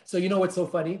 So you know what's so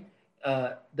funny?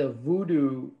 The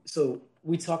voodoo, so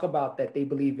we talk about that they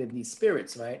believe in these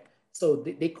spirits, right? So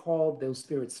they call those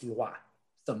spirits loi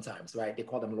sometimes, right? They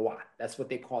call them loi. That's what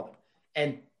they call them.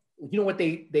 And you know what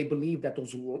they believe that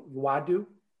those loi do?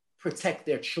 Protect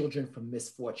their children from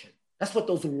misfortune. That's what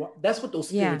those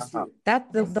spirits do.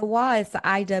 That the loi is the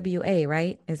IWA,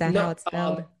 right? Is that how it's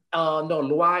spelled? No,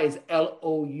 Loa is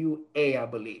Loua, I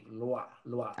believe. Loa.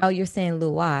 Oh, you're saying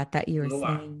Lua. I thought you were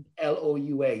Loa. saying.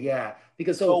 Loua, yeah.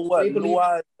 Because So so what? they believe.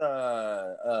 Lua,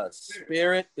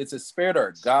 spirit? It's a spirit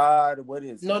or God? What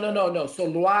is No, it? no, no, no. So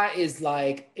Loa is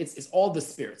like it's all the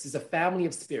spirits. It's a family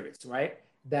of spirits, right?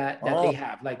 That they Oh,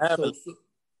 have. Like family.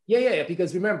 yeah, yeah, yeah.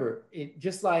 Because remember,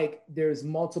 just like there's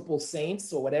multiple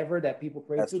saints or whatever that people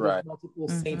pray That's to, there's right. multiple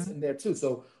saints Mm-hmm. in there too.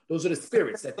 So those are the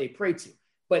spirits that they pray to.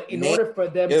 But in Name order for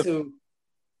them if to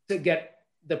get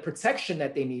the protection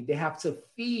that they need, they have to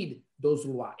feed those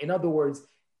Lua. In other words,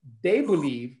 they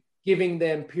believe giving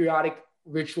them periodic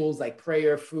rituals like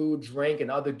prayer, food, drink, and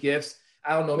other gifts.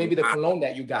 I don't know, maybe the wow, cologne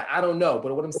that you got. I don't know.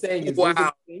 But what I'm saying is those are the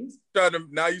wow. things.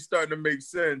 Now you're starting to make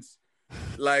sense,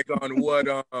 like on what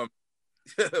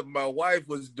my wife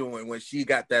was doing when she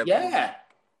got that. Yeah.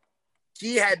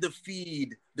 She had to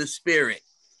feed the spirit.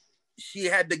 She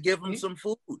had to give him some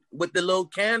food with the little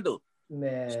candle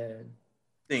Man.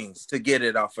 things to get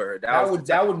it off of her. That That was the would time.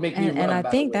 that would make me And run, I by the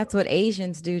think way. that's what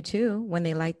Asians do too when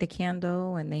they light the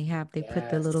candle and they put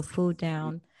the little Yes. food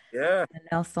down Yeah, in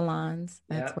nail salons.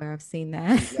 That's Yeah. where I've seen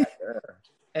that. Exactly. yeah.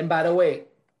 And by the way,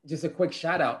 just a quick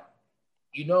shout out.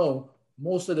 You know,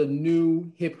 most of the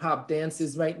new hip hop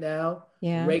dances right now,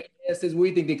 Yeah. reggae dances, where do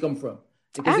you think they come from?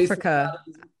 Because they see a lot Africa. of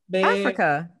these, man,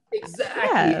 Africa. exactly.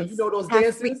 And you Yes. know those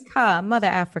dances? Africa. Mother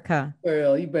Africa.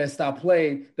 Girl, you better stop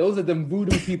playing. Those are them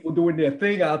voodoo people doing their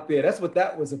thing out there. That's what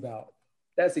that was about.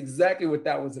 That's exactly what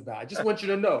that was about. I just want you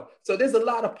to know. So there's a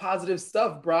lot of positive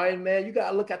stuff, Brian, man. You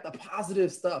gotta look at the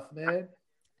positive stuff, man.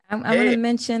 I'm going to Hey,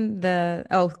 mention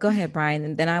oh, go ahead, Brian.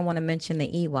 And then I want to mention the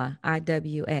IWA,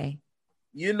 IWA.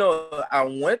 I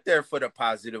went there for the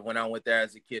positive when I went there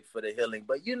as a kid for the healing.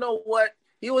 But you know what?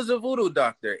 He was a voodoo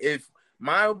doctor. If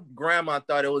my grandma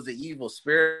thought it was an evil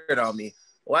spirit on me,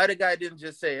 why the guy didn't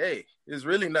just say, "Hey, there's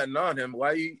really nothing on him"?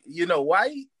 Why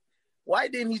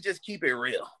didn't he just keep it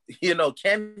real?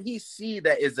 Can he see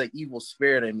that it's an evil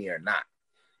spirit in me or not?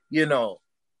 You know,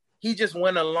 he just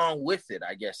went along with it.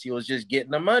 I guess he was just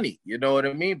getting the money. You know what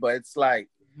I mean? But it's like,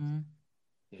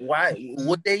 Mm-hmm. why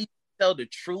would they tell the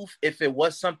truth if it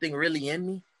was something really in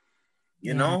me?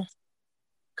 You Yeah. know,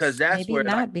 because that's Maybe where,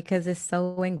 like, not because it's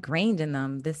so ingrained in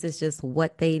them. This is just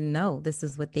what they know. This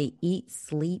is what they eat,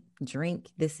 sleep, drink.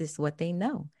 This is what they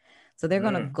know. So they're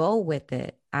going to go with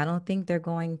it. I don't think they're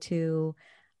going to,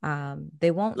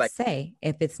 they won't like, say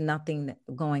if it's nothing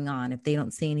going on, if they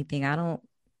don't see anything. I don't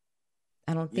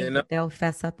think that they'll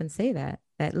fess up and say that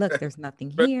look, there's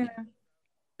nothing here.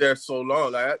 they're so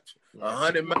long, like Yeah.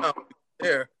 100 miles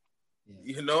there.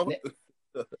 Yeah. You know,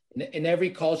 In every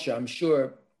culture, I'm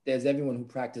sure there's everyone who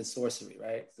practices sorcery,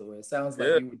 right? So it sounds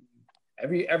like yeah,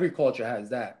 every culture has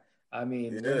that. I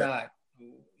mean, we're yeah. not,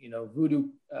 voodoo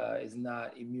is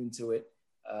not immune to it,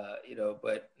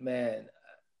 but man,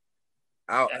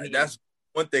 I mean, That's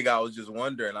one thing I was just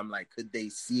wondering. I'm like, could they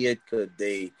see it? Could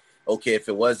they? Okay, if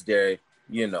it was there,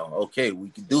 okay, we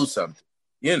could do something.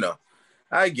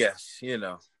 I guess.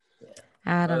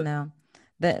 I don't know.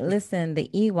 But listen, the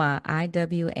Iwa,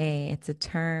 IWA, it's a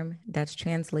term that's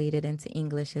translated into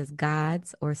English as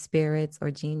gods or spirits or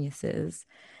geniuses.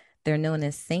 They're known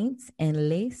as saints and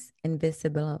lace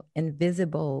invisibles.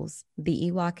 The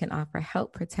Iwa can offer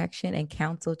help, protection, and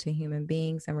counsel to human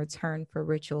beings in return for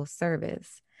ritual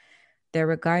service. They're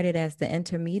regarded as the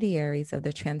intermediaries of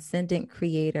the transcendent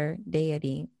creator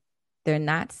deity. They're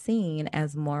not seen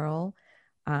as moral.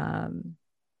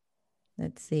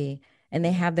 Let's see. And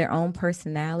they have their own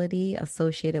personality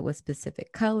associated with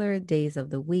specific color, days of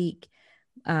the week.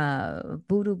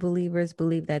 Voodoo believers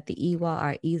believe that the Iwa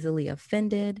are easily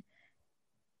offended.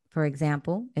 For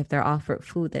example, if they're offered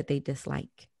food that they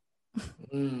dislike.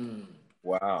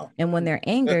 Wow. And when they're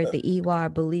angered, the Iwa are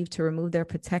believed to remove their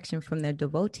protection from their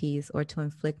devotees or to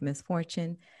inflict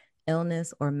misfortune,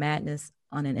 illness, or madness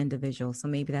on an individual. So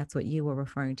maybe that's what you were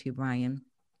referring to, Brian,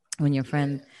 when you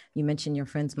mentioned your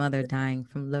friend's mother dying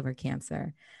from liver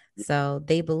cancer. So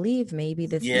they believe maybe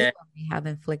this Yeah. Iwa may have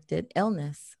inflicted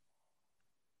illness.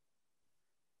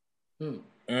 So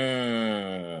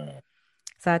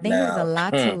I think there's a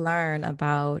lot to learn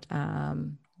about,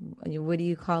 what do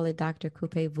you call it, Dr.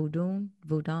 Coupe? Voodoo?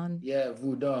 Voodoo? Yeah,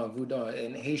 voodoo,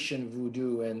 and Haitian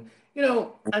voodoo, and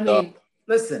I mean,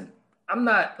 listen, I'm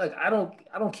not like I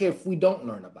don't care if we don't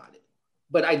learn about it,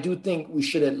 but I do think we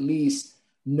should at least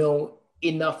know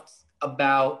enough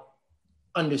about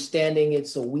understanding it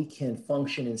so we can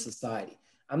function in society.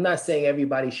 I'm not saying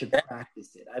everybody should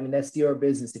practice it. I mean, that's your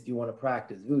business if you want to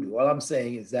practice voodoo. All I'm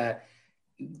saying is that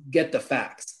get the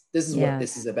facts. This is what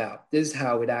this is about. This is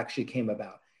how it actually came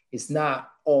about. It's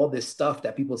not all this stuff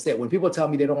that people say. When people tell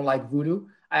me they don't like voodoo,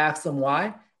 I ask them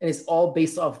why. and it's all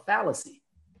based off fallacy.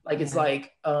 Like, it's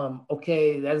like,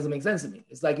 okay, that doesn't make sense to me.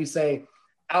 It's like you say,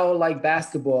 I don't like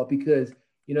basketball because,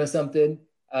 you know something,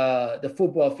 the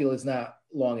football field is not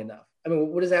long enough. I mean,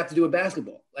 what does that have to do with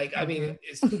basketball? Like, I mean,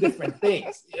 it's two different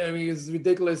things. I mean, it's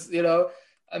ridiculous, you know?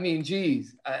 I mean,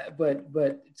 geez. But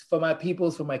for my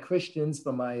peoples, for my Christians,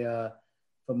 for my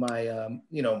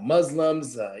you know,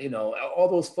 Muslims, you know, all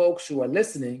those folks who are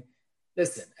listening,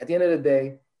 listen, at the end of the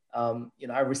day, you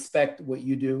know, I respect what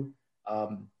you do.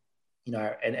 You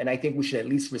know, and I think we should at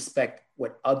least respect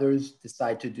what others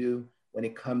decide to do when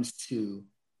it comes to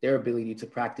their ability to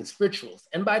practice rituals.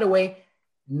 And by the way,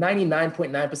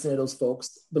 99.9% of those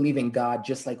folks believe in God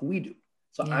just like we do.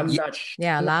 So I'm not sure.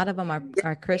 Yeah, a lot of them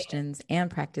are Christians and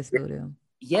practice voodoo.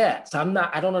 Yeah, so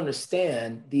I don't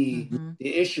understand the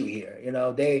issue here. You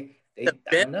know, I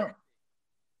don't know.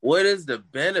 What is the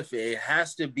benefit? It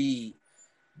has to be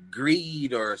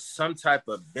greed or some type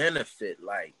of benefit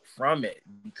like from it,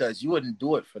 because you wouldn't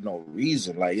do it for no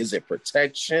reason. Like, is it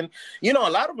protection? You know, a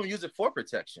lot of them use it for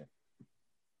protection,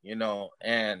 you know.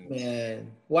 And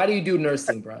man, why do you do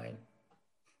nursing, Brian?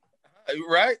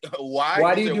 Right?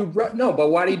 Why do you do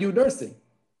but why do you do nursing?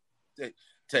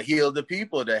 To heal the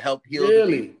people, to help heal the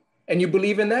people. And you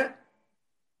believe in that?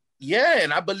 Yeah,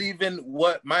 and I believe in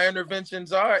what my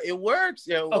interventions are. It works.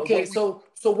 You know, okay, so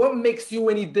what makes you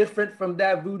any different from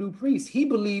that voodoo priest? He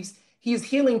believes he's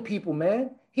healing people,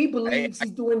 man. He believes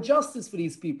he's doing justice for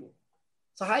these people.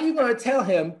 So how you gonna tell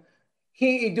him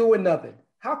he ain't doing nothing?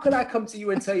 How could I come to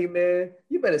you and tell you, man,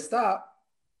 you better stop?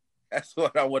 That's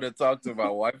what I want to talk to my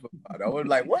wife about. I was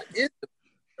like, what is it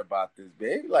about this,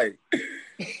 babe? Like,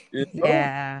 you know?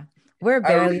 Yeah. We're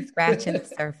barely scratching the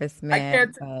surface, man. I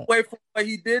can't take away from what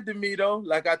he did to me, though.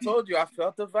 Like I told you, I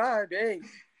felt the vibe. Hey,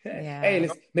 hey,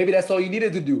 maybe that's all you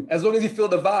needed to do. As long as you feel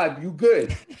the vibe, you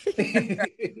good.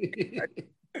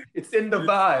 It's in the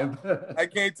vibe. I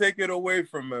can't take it away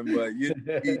from him, but you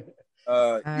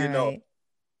know,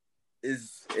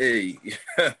 is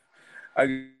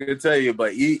I can tell you,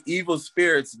 but evil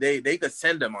spirits, they could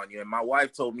send them on you, and my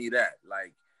wife told me that,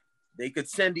 like, they could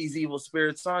send these evil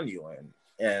spirits on you,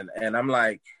 and I'm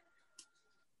like,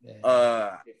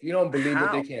 if you don't believe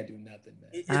it, they can't do nothing, man.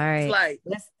 It's all right, like,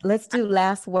 let's do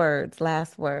last words.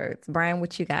 Brian,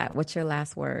 what you got? What's your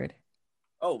last word?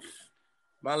 Oh,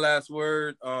 my last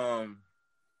word,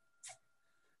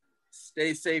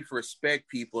 stay safe, respect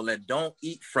people, and don't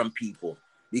eat from people,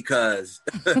 because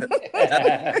that's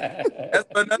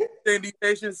another thing these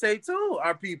patients say too,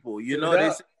 our people, you know, they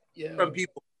say from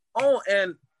people. Oh,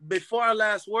 and before our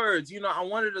last words, you know, I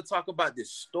wanted to talk about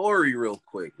this story real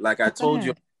quick. Like I told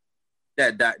you,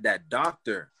 that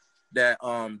doctor, that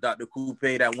Dr. Coupe,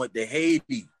 that went to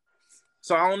Haiti.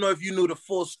 So I don't know if you knew the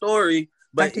full story,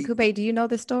 but Dr. Coupe, do you know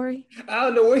the story? I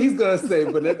don't know what he's gonna say,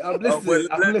 but I'm listening.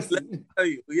 I'm listening. Let me tell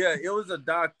you. Yeah, it was a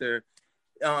doctor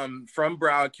from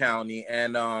Broward County,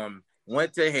 and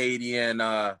went to Haiti, and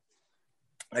I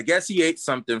guess he ate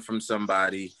something from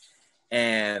somebody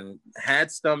and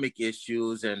had stomach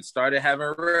issues and started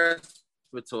having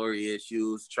respiratory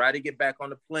issues, tried to get back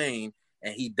on the plane,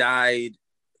 and he died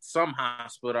some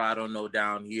hospital, I don't know,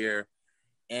 down here.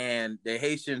 And the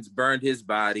Haitians burned his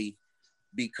body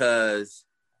because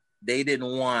they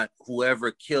didn't want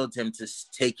whoever killed him to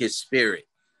take his spirit,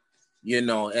 you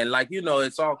know. And like, you know,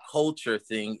 it's all culture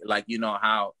thing, like, you know,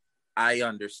 how I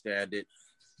understand it.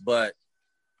 But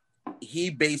they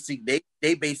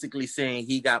basically saying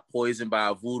he got poisoned by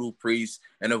a voodoo priest,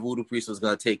 and the voodoo priest was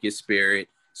going to take his spirit.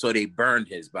 So they burned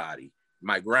his body.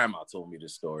 My grandma told me the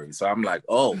story. So I'm like,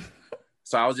 oh.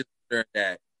 So I was just wondering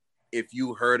that if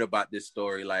you heard about this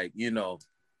story, like, you know.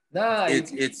 Nah,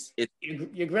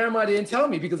 your grandma didn't tell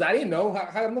me, because I didn't know.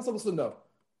 How am I supposed to know?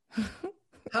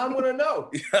 How am I gonna know?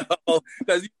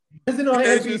 Because it wasn't on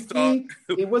NBC.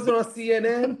 It wasn't on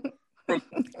CNN.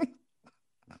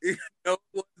 No, it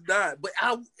was not. But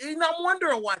I'm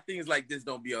wondering why things like this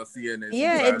don't be on CNN.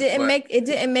 Yeah, it didn't make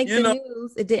the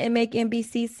news. It didn't make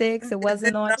NBC6. It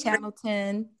wasn't on Channel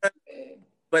 10.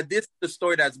 But this is the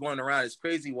story that's going around. It's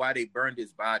crazy why they burned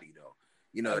his body, though.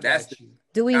 You know,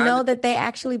 do we know that they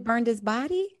actually burned his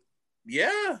body?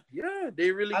 Yeah,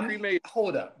 they really cremated.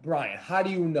 Hold up, Brian. How do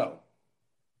you know?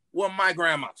 Well, my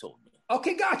grandma told me.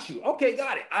 Okay, got you. Okay,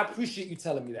 got it. I appreciate you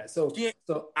telling me that. So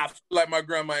I feel like my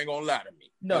grandma ain't gonna lie to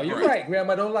me. No, you're right.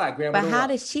 Grandma don't lie. But how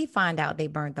did she find out they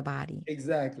burned the body?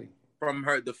 Exactly. From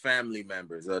the family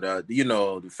members, or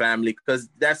the family, because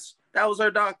that was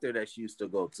her doctor that she used to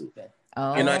go to.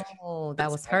 Oh, you know, that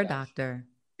was her doctor.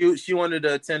 She wanted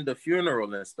to attend the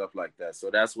funeral and stuff like that.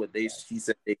 So that's what she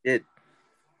said they did.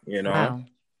 You know? Wow.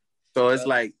 So it's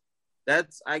like,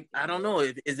 that's I don't know.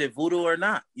 Is it voodoo or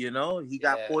not? You know, he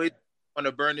got poisoned, want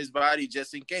to burn his body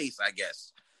just in case, I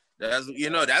guess. That's, you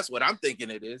know, that's what I'm thinking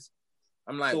it is.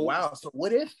 I'm like, wow, so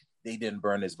what if they didn't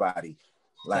burn his body?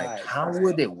 Like, how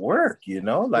would it work? You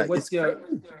know, like, so what's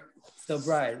so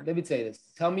Brian, let me tell you this.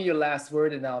 Tell me your last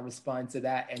word and I'll respond to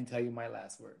that and tell you my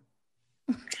last word.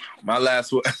 My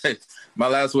last word, my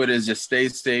last word is just stay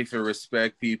safe and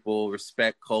respect people,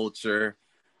 respect culture.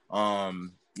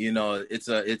 You know, it's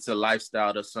a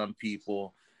lifestyle to some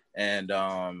people. And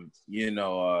you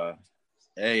know,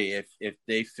 hey, if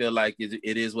they feel like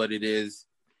it is what it is,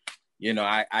 you know,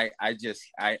 I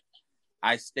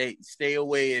stay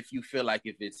away if you feel like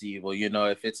if it's evil, you know,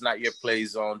 if it's not your play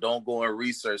zone, don't go and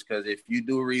research, because if you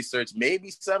do research,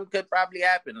 maybe something could probably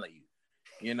happen to you.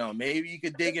 You know, maybe you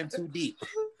could dig in too deep.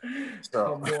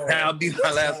 So that'll be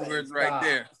my last words right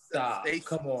there. Stop.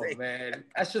 Come on, man.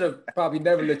 I should have probably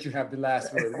never let you have the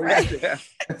last word. What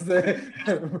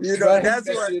you know, that's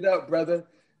what it up, brother.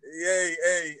 Hey,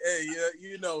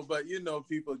 you know, but you know,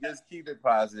 people just keep it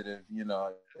positive. You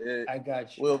know, I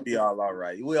got you. We'll be all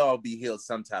right. We'll all be healed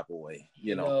some type of way.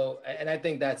 You know, and I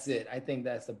think that's it. I think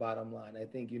that's the bottom line. I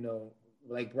think, you know,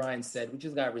 like Brian said, we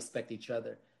just gotta respect each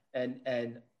other,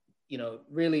 and you know,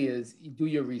 really is you do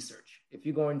your research. If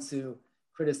you're going to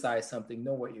criticize something,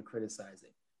 know what you're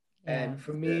criticizing. Yeah. And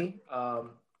for me,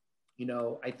 you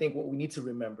know, I think what we need to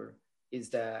remember is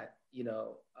that, you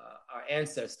know, our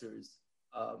ancestors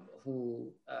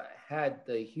who had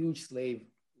the huge slave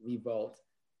revolt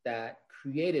that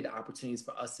created opportunities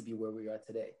for us to be where we are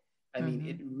today. I mean,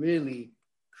 it really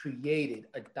created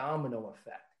a domino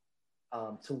effect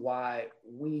to why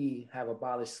we have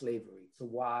abolished slavery, to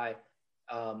why,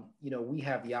 you know, we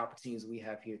have the opportunities we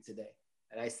have here today.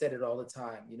 And I said it all the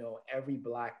time, you know, every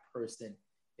Black person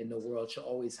in the world should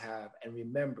always have and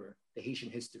remember the Haitian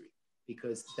history,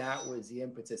 because that was the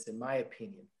impetus, in my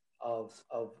opinion, of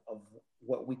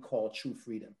what we call true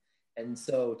freedom. And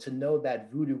so to know that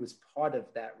voodoo was part of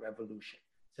that revolution,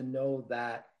 to know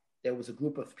that there was a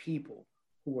group of people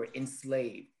who were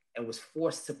enslaved and was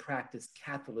forced to practice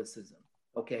Catholicism,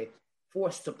 okay,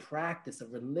 forced to practice a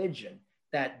religion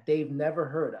that they've never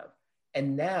heard of.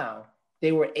 And now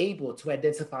they were able to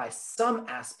identify some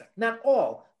aspect, not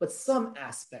all, but some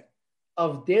aspect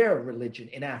of their religion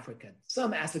in Africa,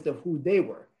 some aspect of who they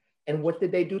were. And what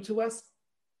did they do to us?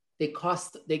 They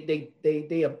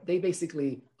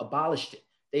basically abolished it.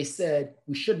 They said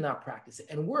we should not practice it.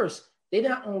 And worse, they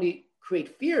not only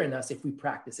create fear in us if we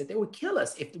practice it, they would kill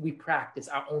us if we practice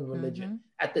our own religion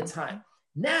at the time.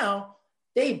 Now,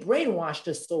 they brainwashed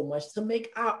us so much to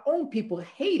make our own people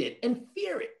hate it and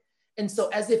fear it. And so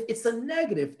as if it's a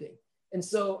negative thing. And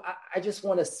so I just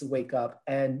want us to wake up.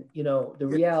 And, you know, the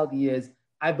reality is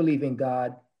I believe in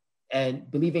God, and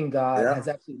believing God has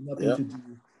absolutely nothing to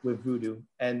do with voodoo.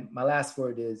 And my last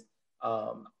word is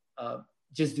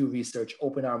just do research,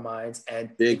 open our minds,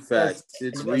 and big facts.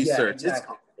 It's research. Yeah,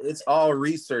 exactly. It's all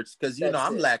research, because you know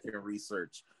I'm lacking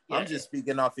research. I'm just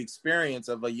speaking off experience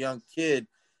of a young kid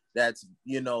that's,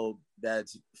 you know,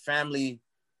 that's family.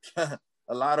 A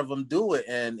lot of them do it,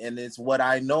 and it's what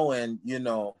I know, and you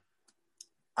know,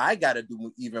 I got to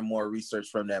do even more research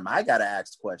from them. I got to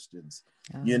ask questions,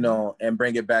 you know, and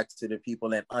bring it back to the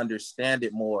people and understand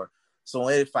it more. So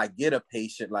if I get a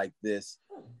patient like this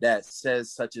that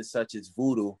says such and such is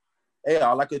voodoo, hey,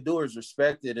 all I could do is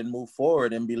respect it and move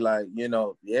forward and be like, you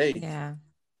know, hey,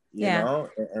 you know,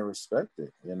 and respect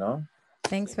it, you know.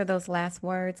 Thanks for those last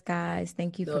words, guys.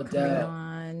 Thank you for coming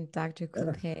on, Dr.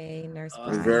 Coupe, Nurse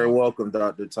Brian. You're very welcome,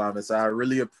 Dr. Thomas. I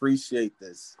really appreciate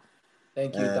this.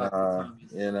 Thank you, Dr. Thomas.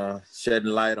 You know,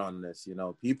 shedding light on this. You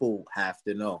know, people have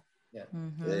to know. Yeah.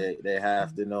 They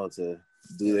have to know to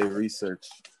do their research.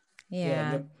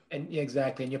 And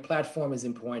exactly. And your platform is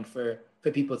important for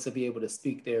people to be able to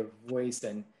speak their voice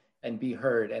and be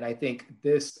heard. And I think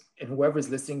this, and whoever's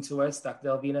listening to us, Dr.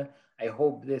 Delvina, I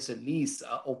hope this at least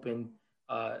open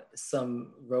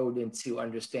some road into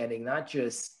understanding not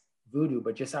just voodoo,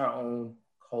 but just our own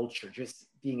culture, just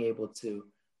being able to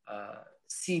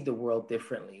see the world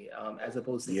differently as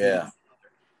opposed to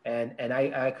and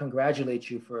I congratulate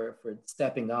you for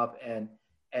stepping up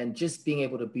and just being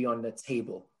able to be on the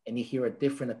table and you hear a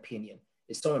different opinion.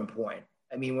 It's so important.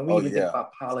 I mean, when we even think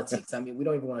about politics, I mean, we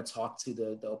don't even want to talk to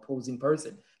the opposing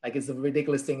person. Like, it's a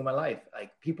ridiculous thing in my life.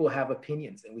 Like, people have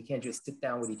opinions and we can't just sit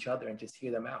down with each other and just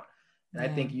hear them out. And I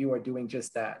think you are doing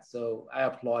just that. So I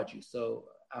applaud you. So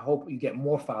I hope you get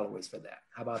more followers for that.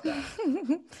 How about that?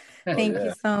 Thank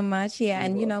you so much. Yeah.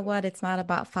 And you know what? It's not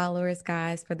about followers,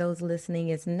 guys. For those listening,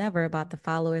 it's never about the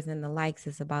followers and the likes.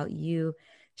 It's about you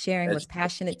sharing what's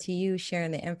passionate to you,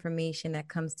 sharing the information that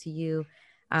comes to you.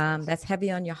 that's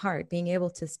heavy on your heart, being able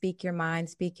to speak your mind,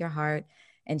 speak your heart,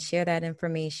 and share that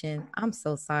information. I'm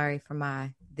so sorry for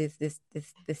my this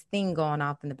thing going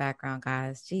off in the background,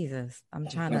 guys. Jesus, I'm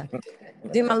trying to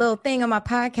do my little thing on my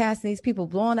podcast, and these people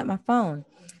blowing up my phone.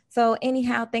 So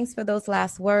anyhow, thanks for those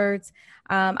last words.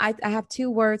 I have 2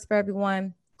 words for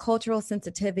everyone: cultural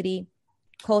sensitivity.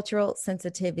 Cultural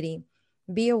sensitivity.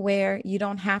 Be aware. You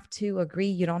don't have to agree.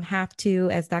 You don't have to,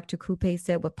 as Dr. Coupe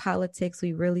said, with politics,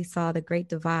 we really saw the great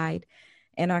divide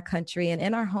in our country and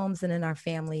in our homes and in our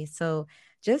families. So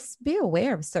just be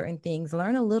aware of certain things.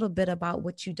 Learn a little bit about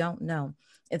what you don't know.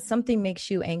 If something makes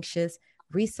you anxious,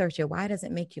 research it. Why does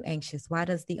it make you anxious? Why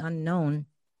does the unknown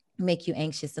make you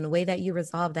anxious? And the way that you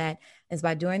resolve that is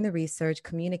by doing the research,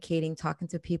 communicating, talking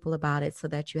to people about it so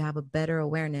that you have a better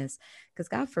awareness. Because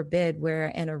God forbid we're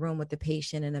in a room with the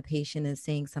patient and the patient is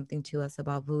saying something to us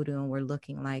about voodoo and we're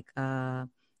looking like,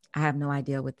 I have no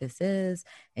idea what this is.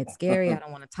 It's scary. I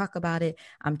don't want to talk about it.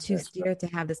 I'm too scared to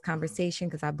have this conversation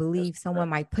because I believe someone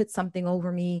might put something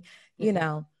over me. You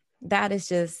know, that is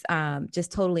just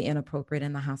totally inappropriate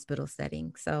in the hospital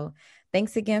setting. So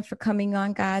thanks again for coming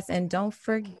on, guys. And don't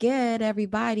forget,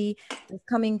 everybody, this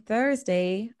coming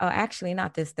Thursday, actually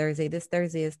not this Thursday. This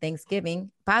Thursday is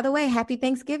Thanksgiving. By the way, happy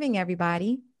Thanksgiving,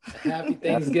 everybody. Happy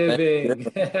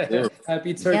Thanksgiving.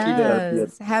 Happy Turkey Day.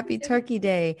 Happy Turkey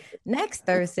Day. Next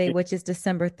Thursday, which is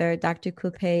December 3rd, Dr.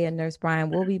 Coupe and Nurse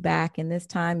Brian will be back. And this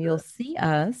time you'll see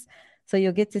us. So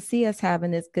you'll get to see us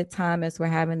having this good time as we're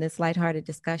having this lighthearted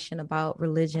discussion about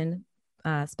religion,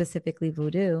 specifically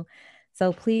voodoo.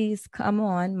 So please come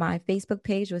on my Facebook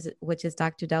page, which is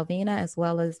Dr. Delvina, as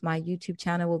well as my YouTube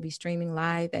channel will be streaming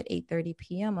live at 8:30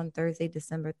 p.m. on Thursday,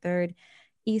 December 3rd,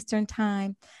 Eastern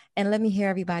time. And let me hear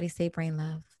everybody say brain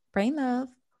love. Brain love.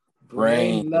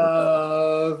 Brain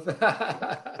love.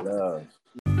 Love.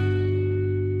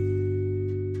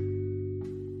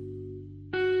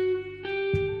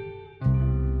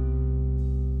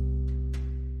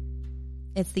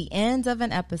 It's the end of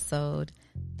an episode.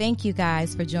 Thank you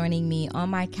guys for joining me on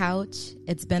my couch.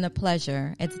 It's been a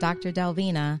pleasure. It's Dr.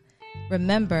 Delvina.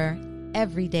 Remember,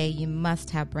 every day you must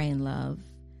have brain love.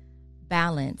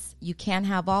 Balance. You can't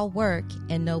have all work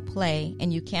and no play,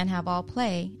 and you can't have all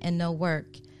play and no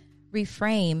work.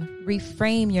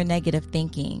 Reframe your negative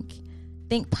thinking.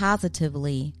 Think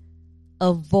positively.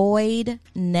 Avoid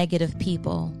negative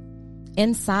people.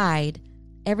 Inside,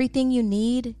 everything you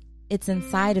need, it's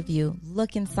inside of you.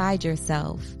 Look inside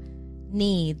yourself.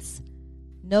 Needs.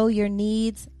 Know your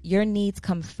needs. Your needs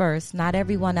come first, not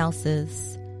everyone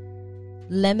else's.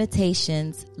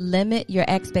 Limitations. Limit your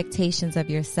expectations of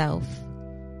yourself.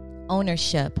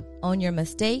 Ownership. Own your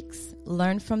mistakes,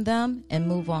 learn from them, and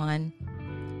move on.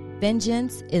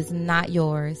 Vengeance is not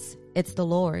yours. It's the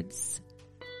Lord's.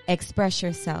 Express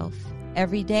yourself.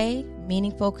 Every day,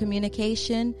 meaningful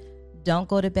communication. Don't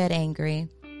go to bed angry.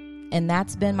 And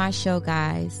that's been my show,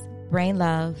 guys. Brain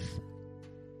love.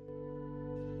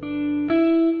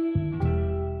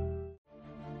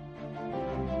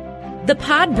 The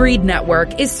Podbreed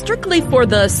Network is strictly for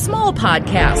the small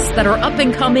podcasts that are up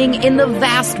and coming in the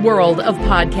vast world of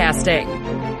podcasting.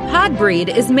 Podbreed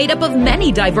is made up of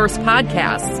many diverse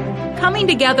podcasts coming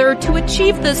together to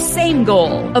achieve the same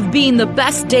goal of being the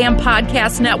best damn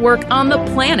podcast network on the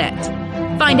planet.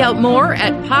 Find out more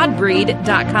at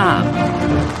podbreed.com.